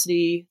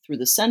generosity? Through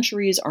the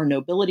centuries, our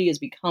nobility has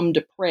become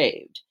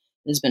depraved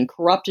and has been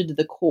corrupted to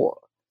the core.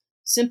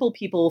 Simple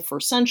people for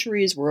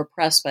centuries were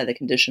oppressed by the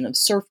condition of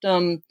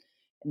serfdom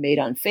and made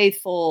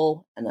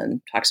unfaithful, and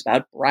then talks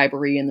about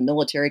bribery in the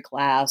military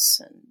class,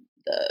 and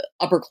the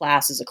upper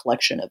class is a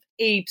collection of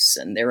apes,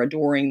 and they're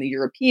adoring the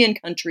European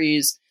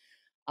countries.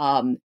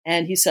 And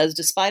he says,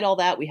 despite all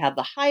that, we have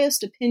the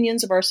highest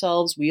opinions of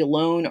ourselves. We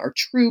alone are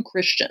true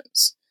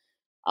Christians.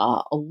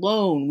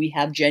 Alone, we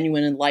have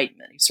genuine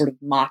enlightenment. He's sort of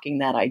mocking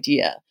that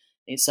idea.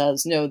 He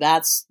says, no,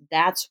 that's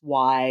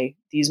why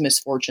these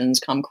misfortunes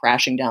come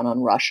crashing down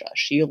on Russia.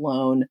 She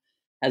alone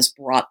has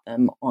brought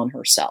them on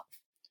herself.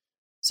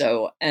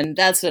 So, and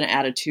that's an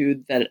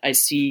attitude that I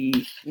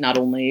see not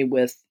only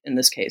with, in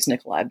this case,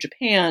 Nikolai of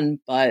Japan,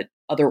 but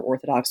other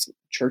Orthodox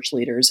church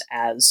leaders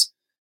as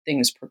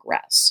things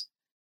progress.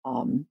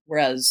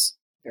 Whereas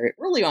very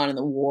early on in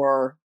the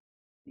war,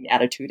 the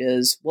attitude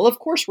is, well, of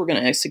course we're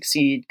going to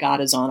succeed.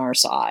 God is on our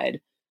side.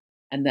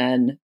 And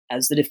then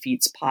as the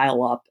defeats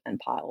pile up,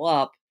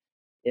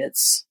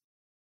 it's,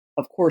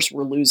 of course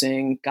we're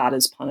losing. God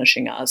is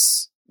punishing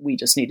us. We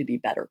just need to be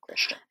better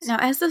Christians. Now,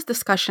 as this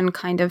discussion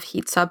kind of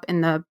heats up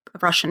in the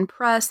Russian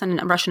press and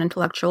in Russian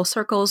intellectual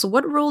circles,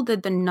 what role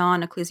did the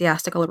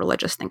non-ecclesiastical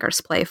religious thinkers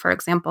play? For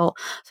example,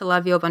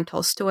 Solovyov and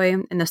Tolstoy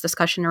in this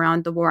discussion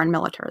around the war and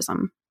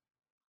militarism.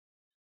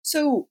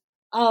 So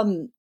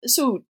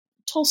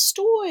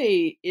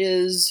Tolstoy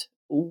is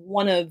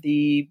one of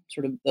the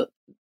sort of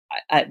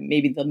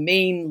maybe the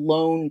main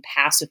lone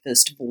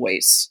pacifist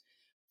voice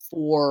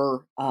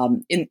for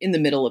in the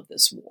middle of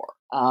this war.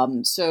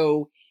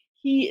 So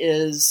he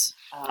is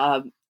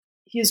going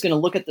to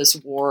look at this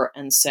war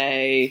and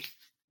say,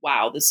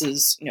 "Wow, this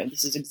is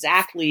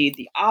exactly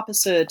the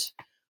opposite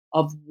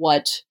of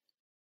what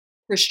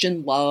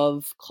Christian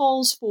love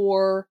calls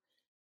for."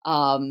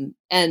 And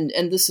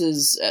this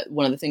is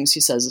one of the things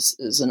he says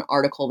is an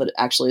article that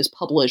actually is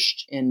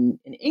published in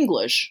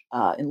English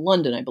in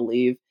London, I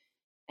believe.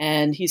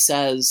 And he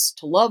says,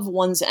 to love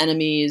one's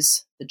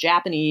enemies, the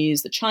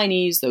Japanese, the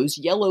Chinese, those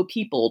yellow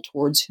people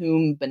towards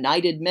whom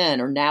benighted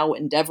men are now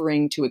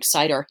endeavoring to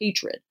excite our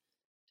hatred.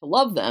 To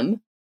love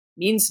them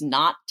means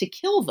not to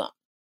kill them.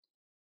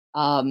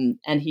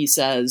 And he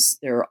says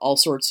there are all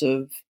sorts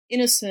of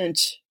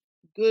innocent,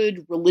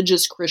 good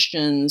religious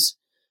Christians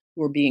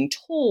who are being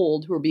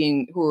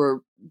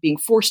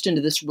forced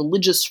into this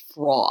religious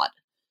fraud,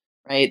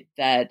 right?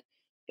 That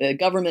the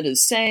government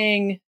is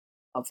saying,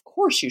 of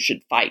course you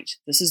should fight.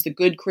 This is the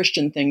good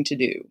Christian thing to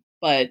do.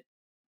 But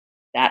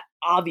that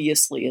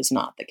obviously is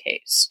not the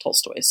case,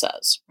 Tolstoy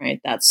says,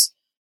 right? That's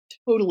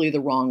totally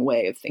the wrong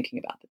way of thinking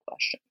about the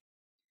question.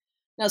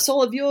 Now,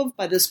 Solovyov,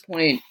 by this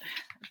point,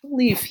 I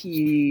believe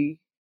he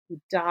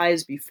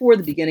dies before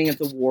the beginning of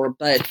the war,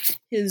 but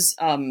his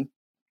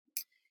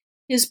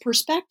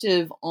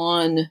perspective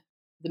on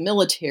the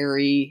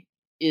military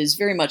is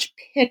very much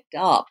picked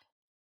up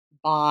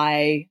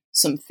by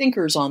some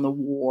thinkers on the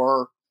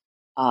war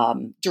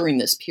during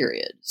this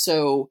period.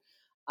 So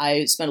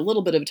I spent a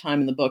little bit of time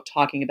in the book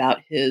talking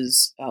about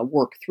his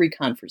work, Three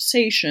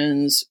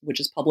Conversations, which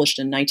is published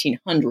in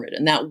 1900.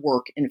 And that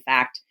work, in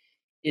fact,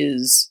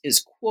 is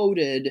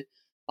quoted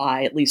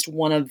by at least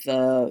one of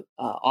the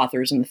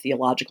authors in the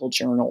theological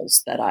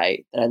journals that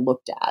I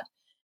looked at.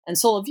 And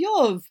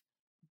Solovyov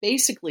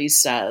basically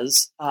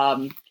says,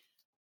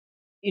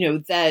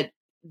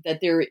 that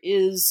there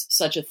is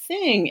such a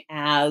thing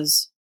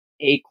as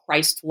a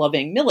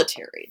Christ-loving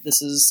military.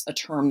 This is a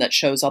term that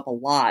shows up a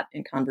lot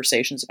in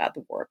conversations about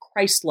the war, a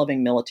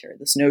Christ-loving military,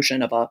 this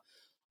notion of a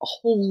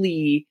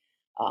holy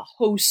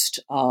host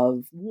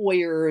of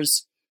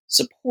warriors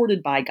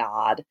supported by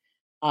God.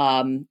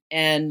 And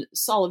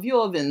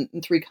Solovyov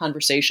in Three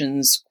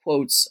Conversations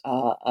quotes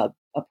a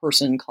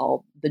person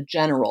called the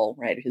General,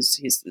 right?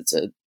 It's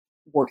a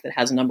work that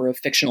has a number of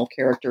fictional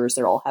characters.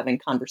 They're all having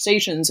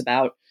conversations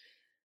about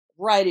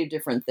a variety of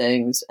different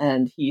things.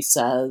 And he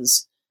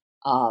says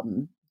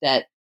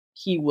that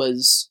he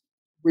was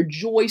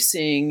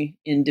rejoicing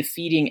in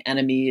defeating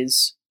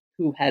enemies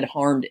who had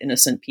harmed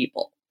innocent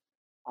people.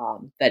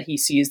 That he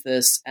sees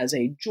this as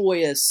a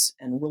joyous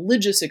and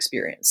religious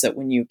experience, that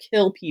when you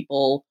kill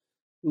people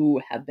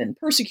who have been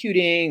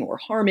persecuting or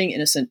harming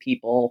innocent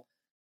people,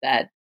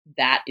 that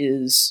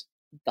is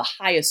the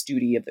highest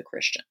duty of the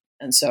Christian.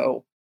 And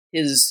so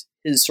his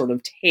sort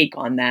of take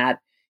on that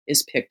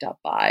is picked up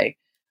by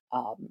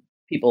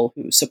people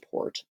who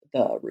support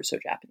the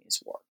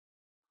Russo-Japanese War.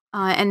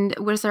 And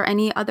was there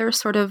any other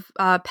sort of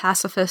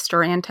pacifist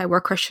or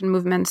anti-war Christian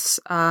movements,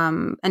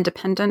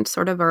 independent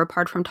sort of, or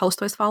apart from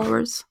Tolstoy's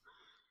followers?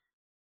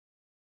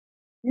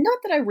 Not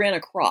that I ran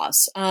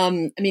across.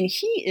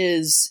 He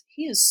is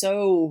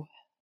so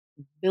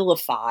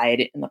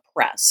vilified in the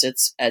press.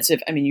 It's as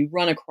if, you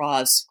run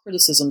across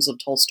criticisms of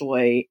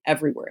Tolstoy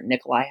everywhere.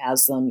 Nikolai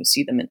has them. You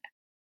see them in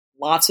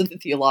lots of the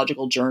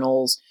theological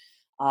journals.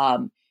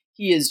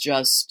 He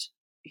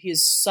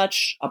is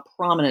such a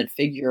prominent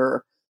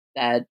figure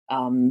that,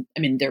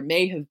 there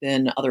may have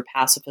been other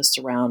pacifists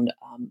around,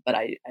 but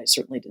I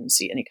certainly didn't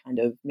see any kind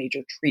of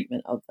major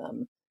treatment of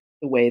them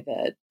the way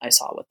that I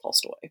saw with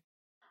Tolstoy.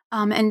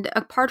 And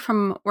apart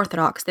from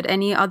Orthodox, did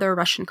any other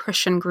Russian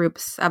Christian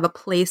groups have a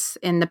place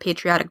in the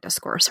patriotic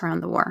discourse around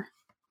the war?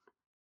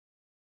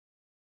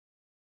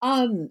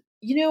 I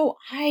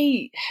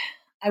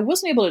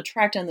wasn't able to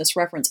track down this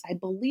reference. I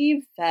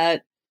believe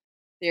that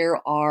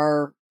there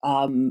are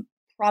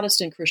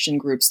Protestant Christian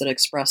groups that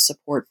express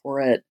support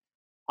for it,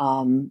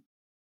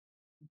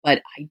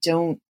 but I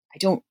don't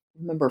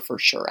remember for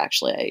sure.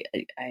 Actually,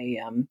 I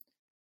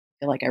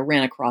feel like I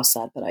ran across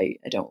that, but I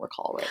don't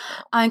recall right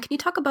now. Can you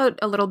talk about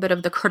a little bit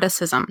of the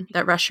criticism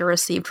that Russia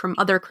received from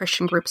other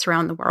Christian groups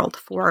around the world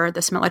for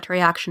this military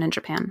action in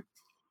Japan?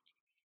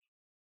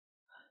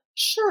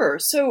 Sure.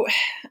 So,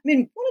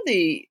 one of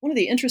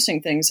the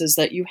interesting things is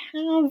that you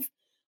have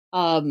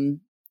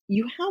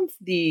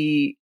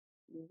the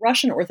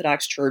Russian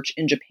Orthodox Church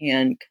in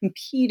Japan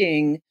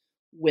competing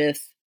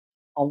with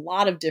a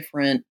lot of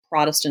different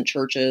Protestant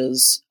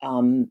churches,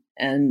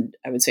 and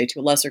I would say to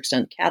a lesser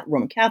extent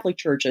Roman Catholic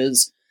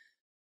churches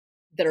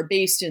that are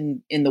based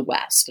in the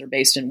West. They're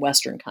based in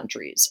Western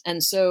countries.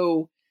 And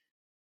so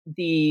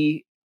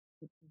the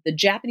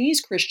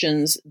Japanese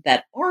Christians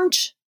that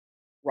aren't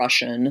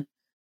Russian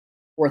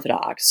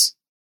Orthodox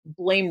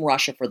blame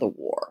Russia for the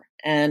war.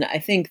 And I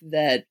think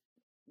that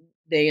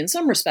they, in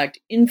some respect,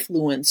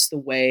 influence the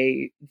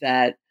way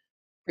that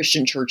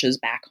Christian churches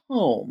back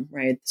home,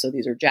 right? So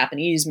these are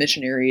Japanese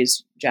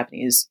missionaries,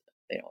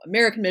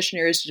 American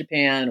missionaries to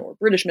Japan or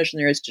British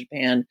missionaries to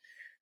Japan,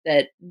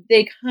 that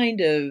they kind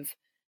of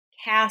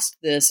cast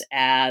this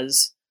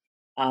as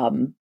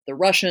the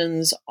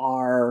Russians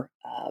are,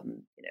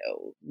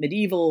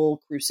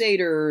 medieval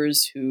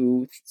crusaders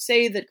who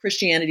say that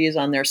Christianity is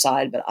on their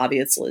side, but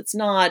obviously it's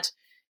not,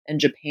 and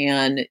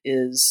Japan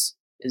is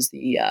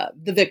the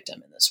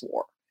victim in this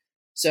war.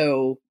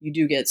 So you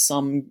do get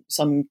some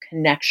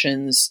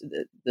connections.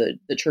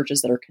 The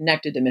churches that are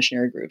connected to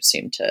missionary groups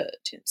seem to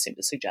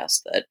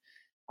suggest that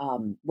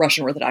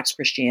Russian Orthodox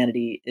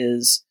Christianity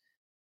is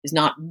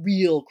not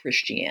real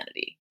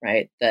Christianity,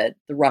 right? That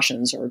the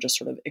Russians are just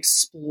sort of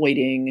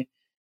exploiting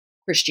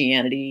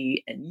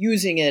Christianity and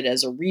using it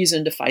as a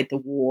reason to fight the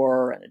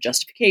war and a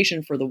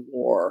justification for the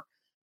war,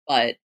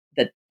 but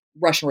that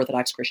Russian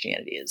Orthodox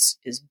Christianity is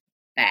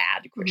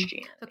bad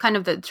Christianity. So kind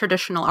of the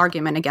traditional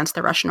argument against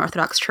the Russian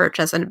Orthodox Church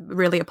as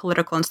really a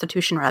political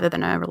institution rather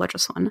than a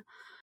religious one.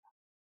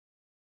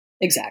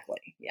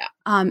 Exactly, yeah.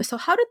 So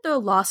how did the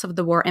loss of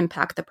the war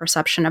impact the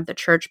perception of the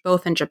church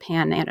both in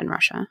Japan and in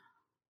Russia?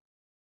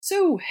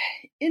 So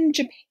in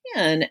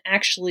Japan,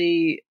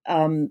 actually,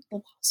 the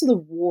loss of the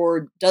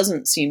war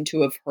doesn't seem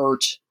to have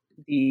hurt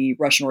the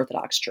Russian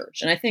Orthodox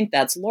Church. And I think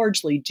that's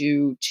largely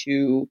due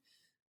to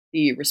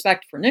the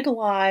respect for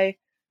Nikolai,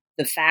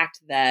 the fact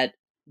that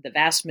the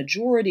vast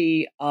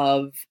majority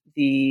of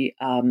the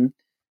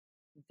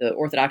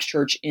Orthodox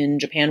Church in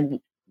Japan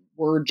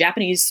were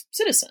Japanese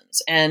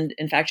citizens, and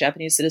in fact,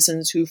 Japanese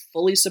citizens who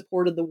fully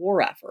supported the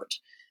war effort.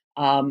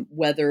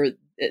 Whether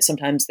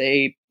sometimes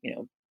they,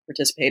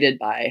 participated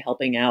by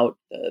helping out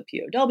the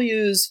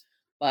POWs,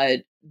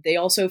 but they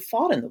also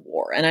fought in the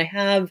war. And I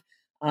have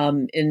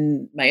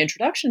in my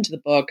introduction to the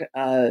book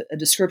a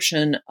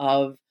description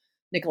of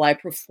Nikolai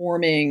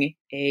performing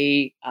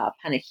a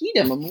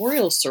panihida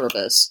memorial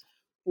service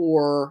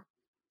for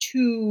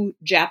two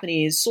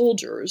Japanese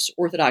soldiers,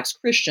 Orthodox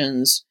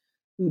Christians,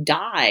 who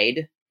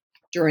died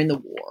during the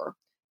war.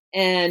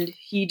 And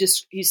he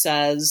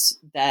says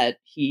that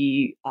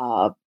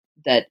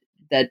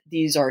that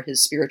these are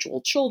his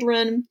spiritual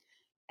children.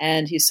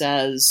 And he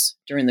says,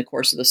 during the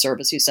course of the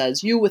service, he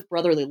says, "You with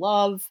brotherly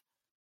love,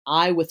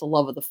 I with the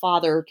love of the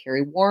Father,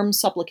 carry warm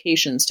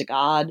supplications to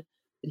God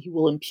that he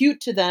will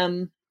impute to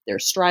them their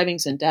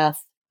strivings in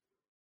death,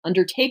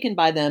 undertaken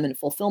by them in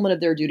fulfillment of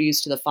their duties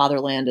to the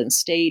fatherland and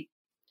state,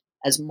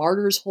 as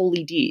martyrs'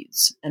 holy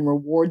deeds, and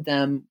reward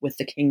them with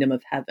the kingdom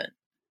of heaven."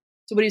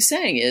 So what he's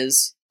saying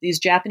is these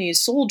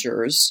Japanese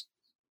soldiers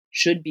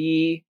should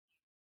be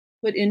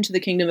put into the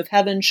kingdom of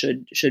heaven,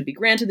 should be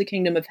granted the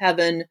kingdom of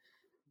heaven.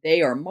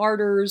 They are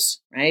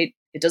martyrs, right?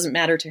 It doesn't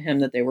matter to him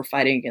that they were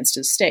fighting against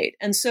his state.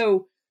 And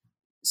so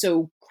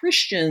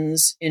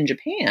Christians in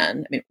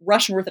Japan,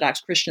 Russian Orthodox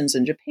Christians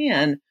in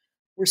Japan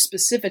were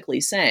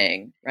specifically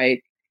saying,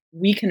 right,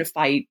 we can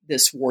fight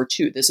this war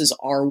too. This is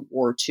our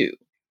war too.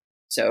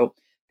 So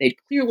they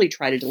clearly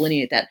try to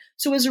delineate that.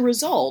 So as a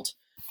result,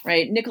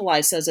 right,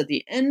 Nikolai says at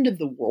the end of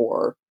the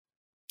war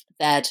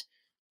that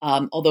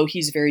although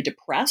he's very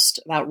depressed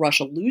about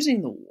Russia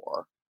losing the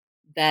war,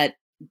 that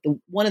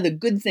one of the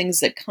good things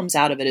that comes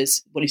out of it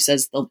is what he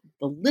says, the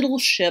little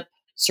ship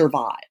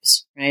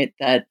survives, right?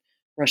 That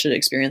Russia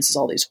experiences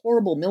all these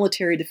horrible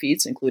military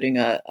defeats, including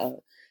a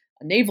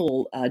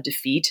naval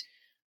defeat,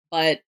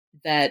 but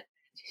that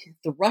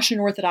the Russian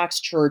Orthodox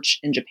Church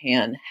in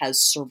Japan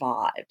has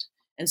survived.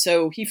 And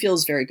so he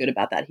feels very good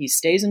about that. He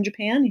stays in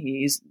Japan.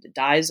 He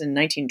dies in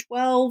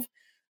 1912.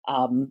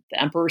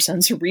 The emperor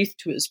sends a wreath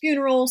to his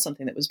funeral,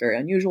 something that was very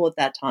unusual at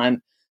that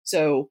time.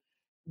 So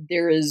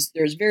there's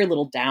very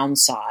little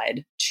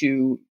downside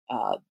to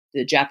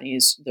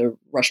the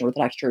Russian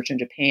Orthodox Church in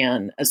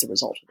Japan as the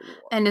result of the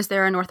war. And is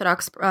there an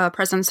Orthodox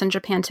presence in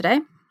Japan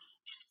today?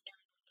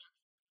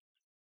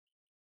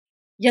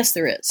 Yes,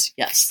 there is.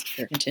 Yes,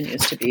 there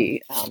continues to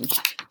be.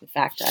 In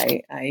fact,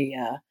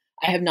 I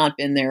have not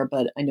been there,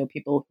 but I know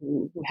people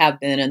who have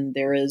been, and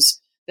there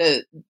is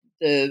the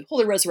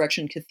Holy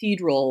Resurrection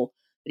Cathedral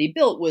that he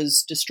built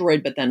was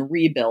destroyed but then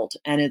rebuilt,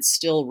 and it's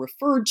still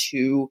referred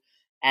to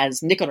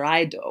as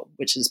Nikoraido,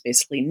 which is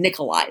basically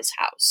Nikolai's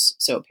house.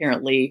 So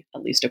apparently,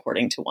 at least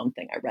according to one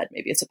thing I read,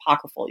 maybe it's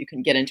apocryphal, you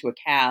can get into a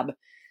cab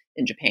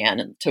in Japan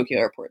and Tokyo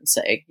Airport and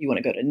say, you want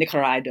to go to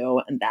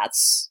Nikoraido, and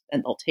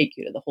they'll take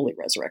you to the Holy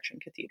Resurrection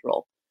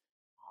Cathedral.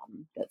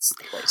 That's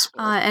the place.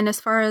 And as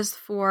far as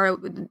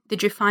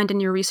did you find in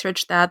your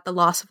research that the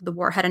loss of the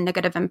war had a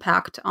negative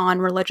impact on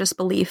religious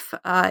belief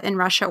in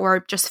Russia,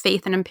 or just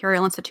faith in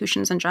imperial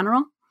institutions in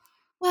general?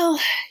 Well,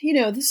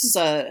 this is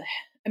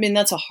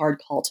that's a hard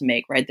call to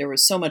make, right? There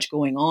was so much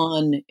going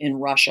on in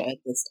Russia at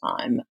this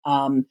time.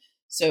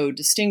 So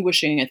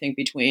distinguishing, I think,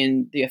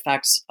 between the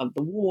effects of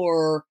the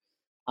war,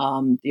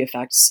 the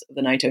effects of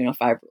the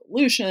 1905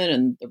 revolution,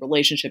 and the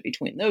relationship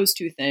between those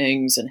two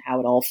things, and how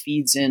it all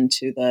feeds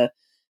into the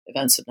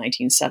events of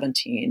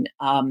 1917.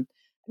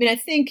 I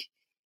think,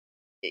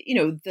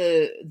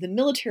 the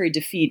military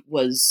defeat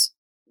was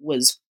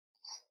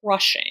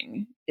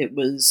crushing. It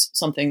was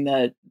something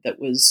that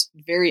was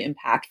very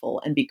impactful.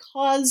 And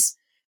because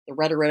the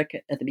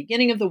rhetoric at the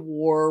beginning of the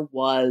war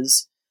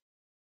was,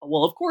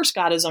 well, of course,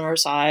 God is on our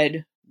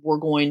side. We're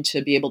going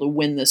to be able to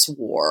win this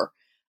war.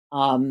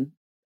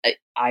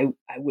 I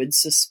would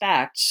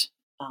suspect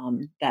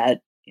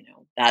that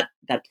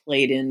that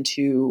played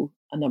into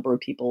a number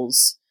of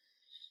people's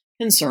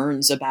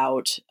concerns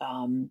about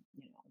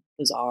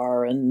the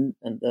Tsar and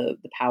the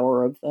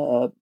power of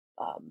the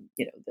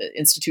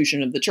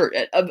institution of the church,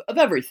 of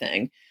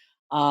everything,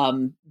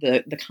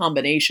 the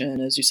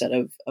combination, as you said,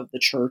 of the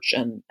church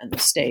and the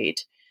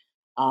state.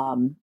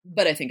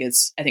 But I think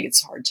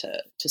it's hard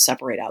to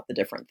separate out the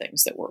different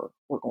things that were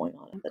going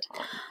on at the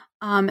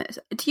time.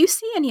 Do you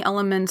see any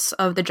elements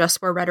of the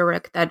just war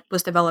rhetoric that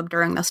was developed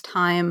during this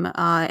time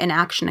in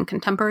action in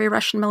contemporary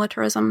Russian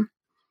militarism?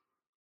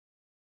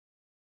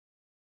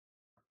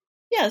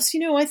 Yes,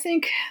 I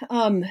think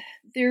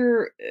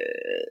there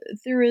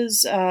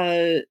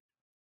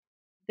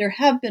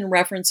have been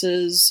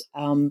references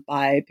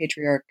by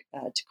Patriarch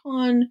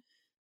Tikhon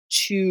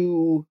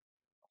to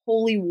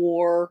holy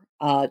war,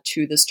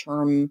 to this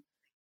term,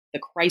 the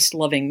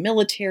Christ-loving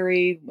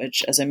military,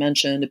 which, as I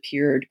mentioned,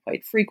 appeared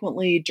quite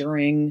frequently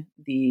during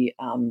the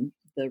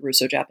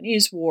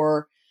Russo-Japanese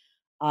War,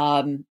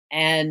 and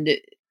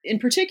in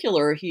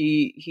particular,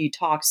 he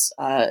talks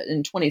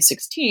in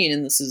 2016,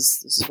 and this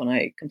is when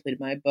I completed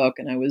my book,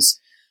 and I was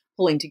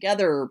pulling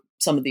together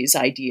some of these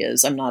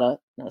ideas. I'm not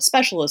a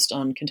specialist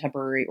on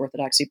contemporary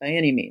Orthodoxy by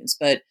any means,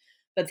 but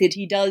that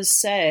he does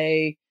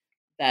say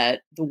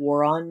that the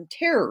war on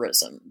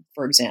terrorism,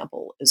 for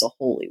example, is a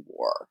holy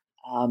war.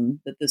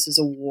 That this is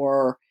a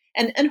war,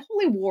 and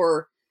holy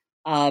war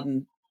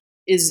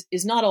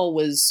is not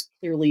always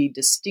clearly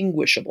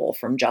distinguishable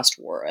from just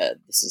war.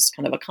 This is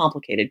kind of a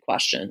complicated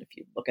question if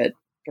you look at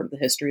sort of the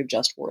history of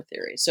just war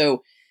theory.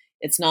 So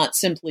it's not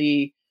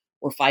simply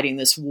we're fighting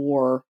this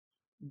war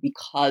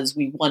because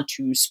we want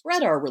to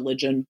spread our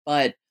religion,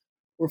 but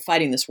we're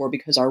fighting this war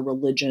because our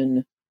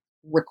religion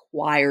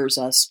requires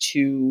us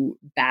to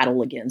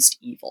battle against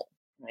evil,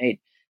 right?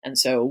 And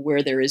so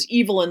where there is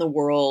evil in the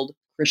world,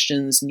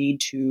 Christians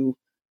need to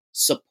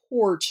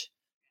support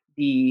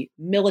the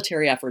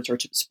military efforts, or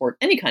to support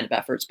any kind of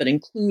efforts, but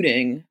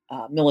including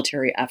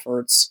military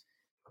efforts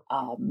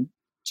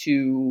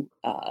to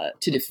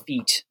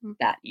defeat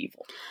that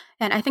evil.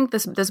 And I think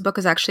this book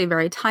is actually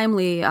very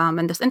timely,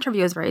 and this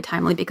interview is very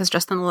timely because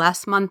just in the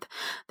last month,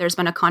 there's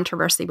been a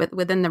controversy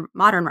within the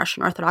modern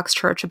Russian Orthodox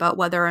Church about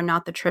whether or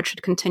not the Church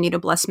should continue to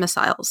bless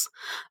missiles,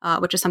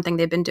 which is something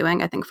they've been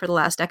doing, I think, for the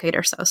last decade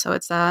or so. So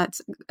it's a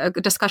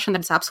discussion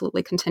that's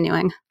absolutely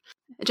continuing.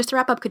 Just to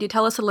wrap up, could you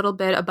tell us a little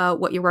bit about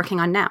what you're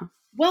working on now?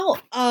 Well,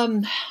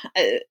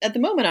 at the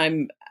moment,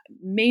 I'm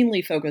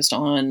mainly focused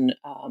on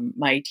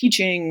my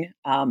teaching,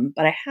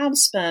 but I have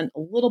spent a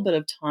little bit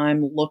of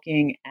time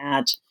looking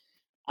at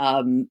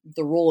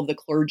the role of the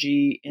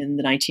clergy in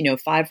the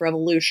 1905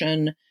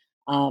 revolution.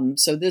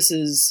 So this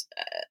is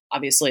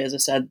obviously, as I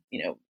said,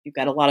 you've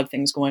got a lot of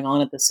things going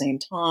on at the same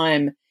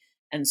time.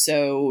 And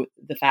so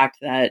the fact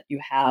that you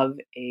have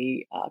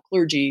a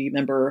clergy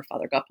member,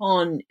 Father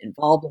Gapon,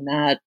 involved in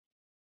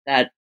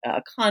that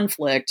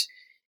conflict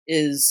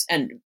is,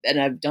 and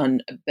I've done,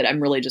 but I'm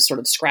really just sort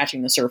of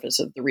scratching the surface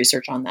of the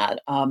research on that.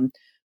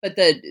 But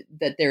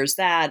that there's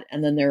that,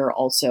 and then there are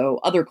also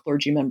other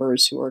clergy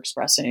members who are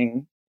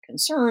expressing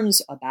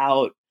concerns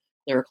about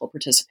clerical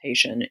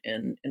participation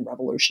in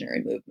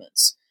revolutionary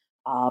movements.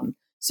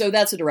 So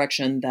that's a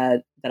direction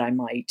that I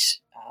might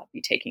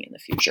be taking in the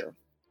future.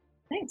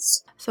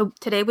 Thanks. So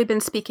today we've been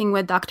speaking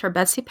with Dr.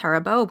 Betsy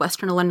Perabo of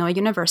Western Illinois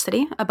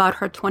University about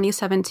her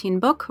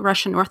 2017 book,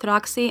 Russian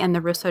Orthodoxy and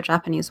the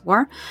Russo-Japanese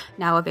War,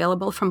 now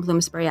available from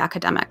Bloomsbury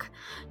Academic.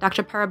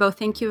 Dr. Perabo,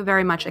 thank you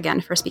very much again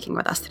for speaking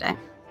with us today.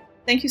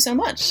 Thank you so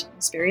much.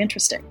 It's very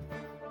interesting.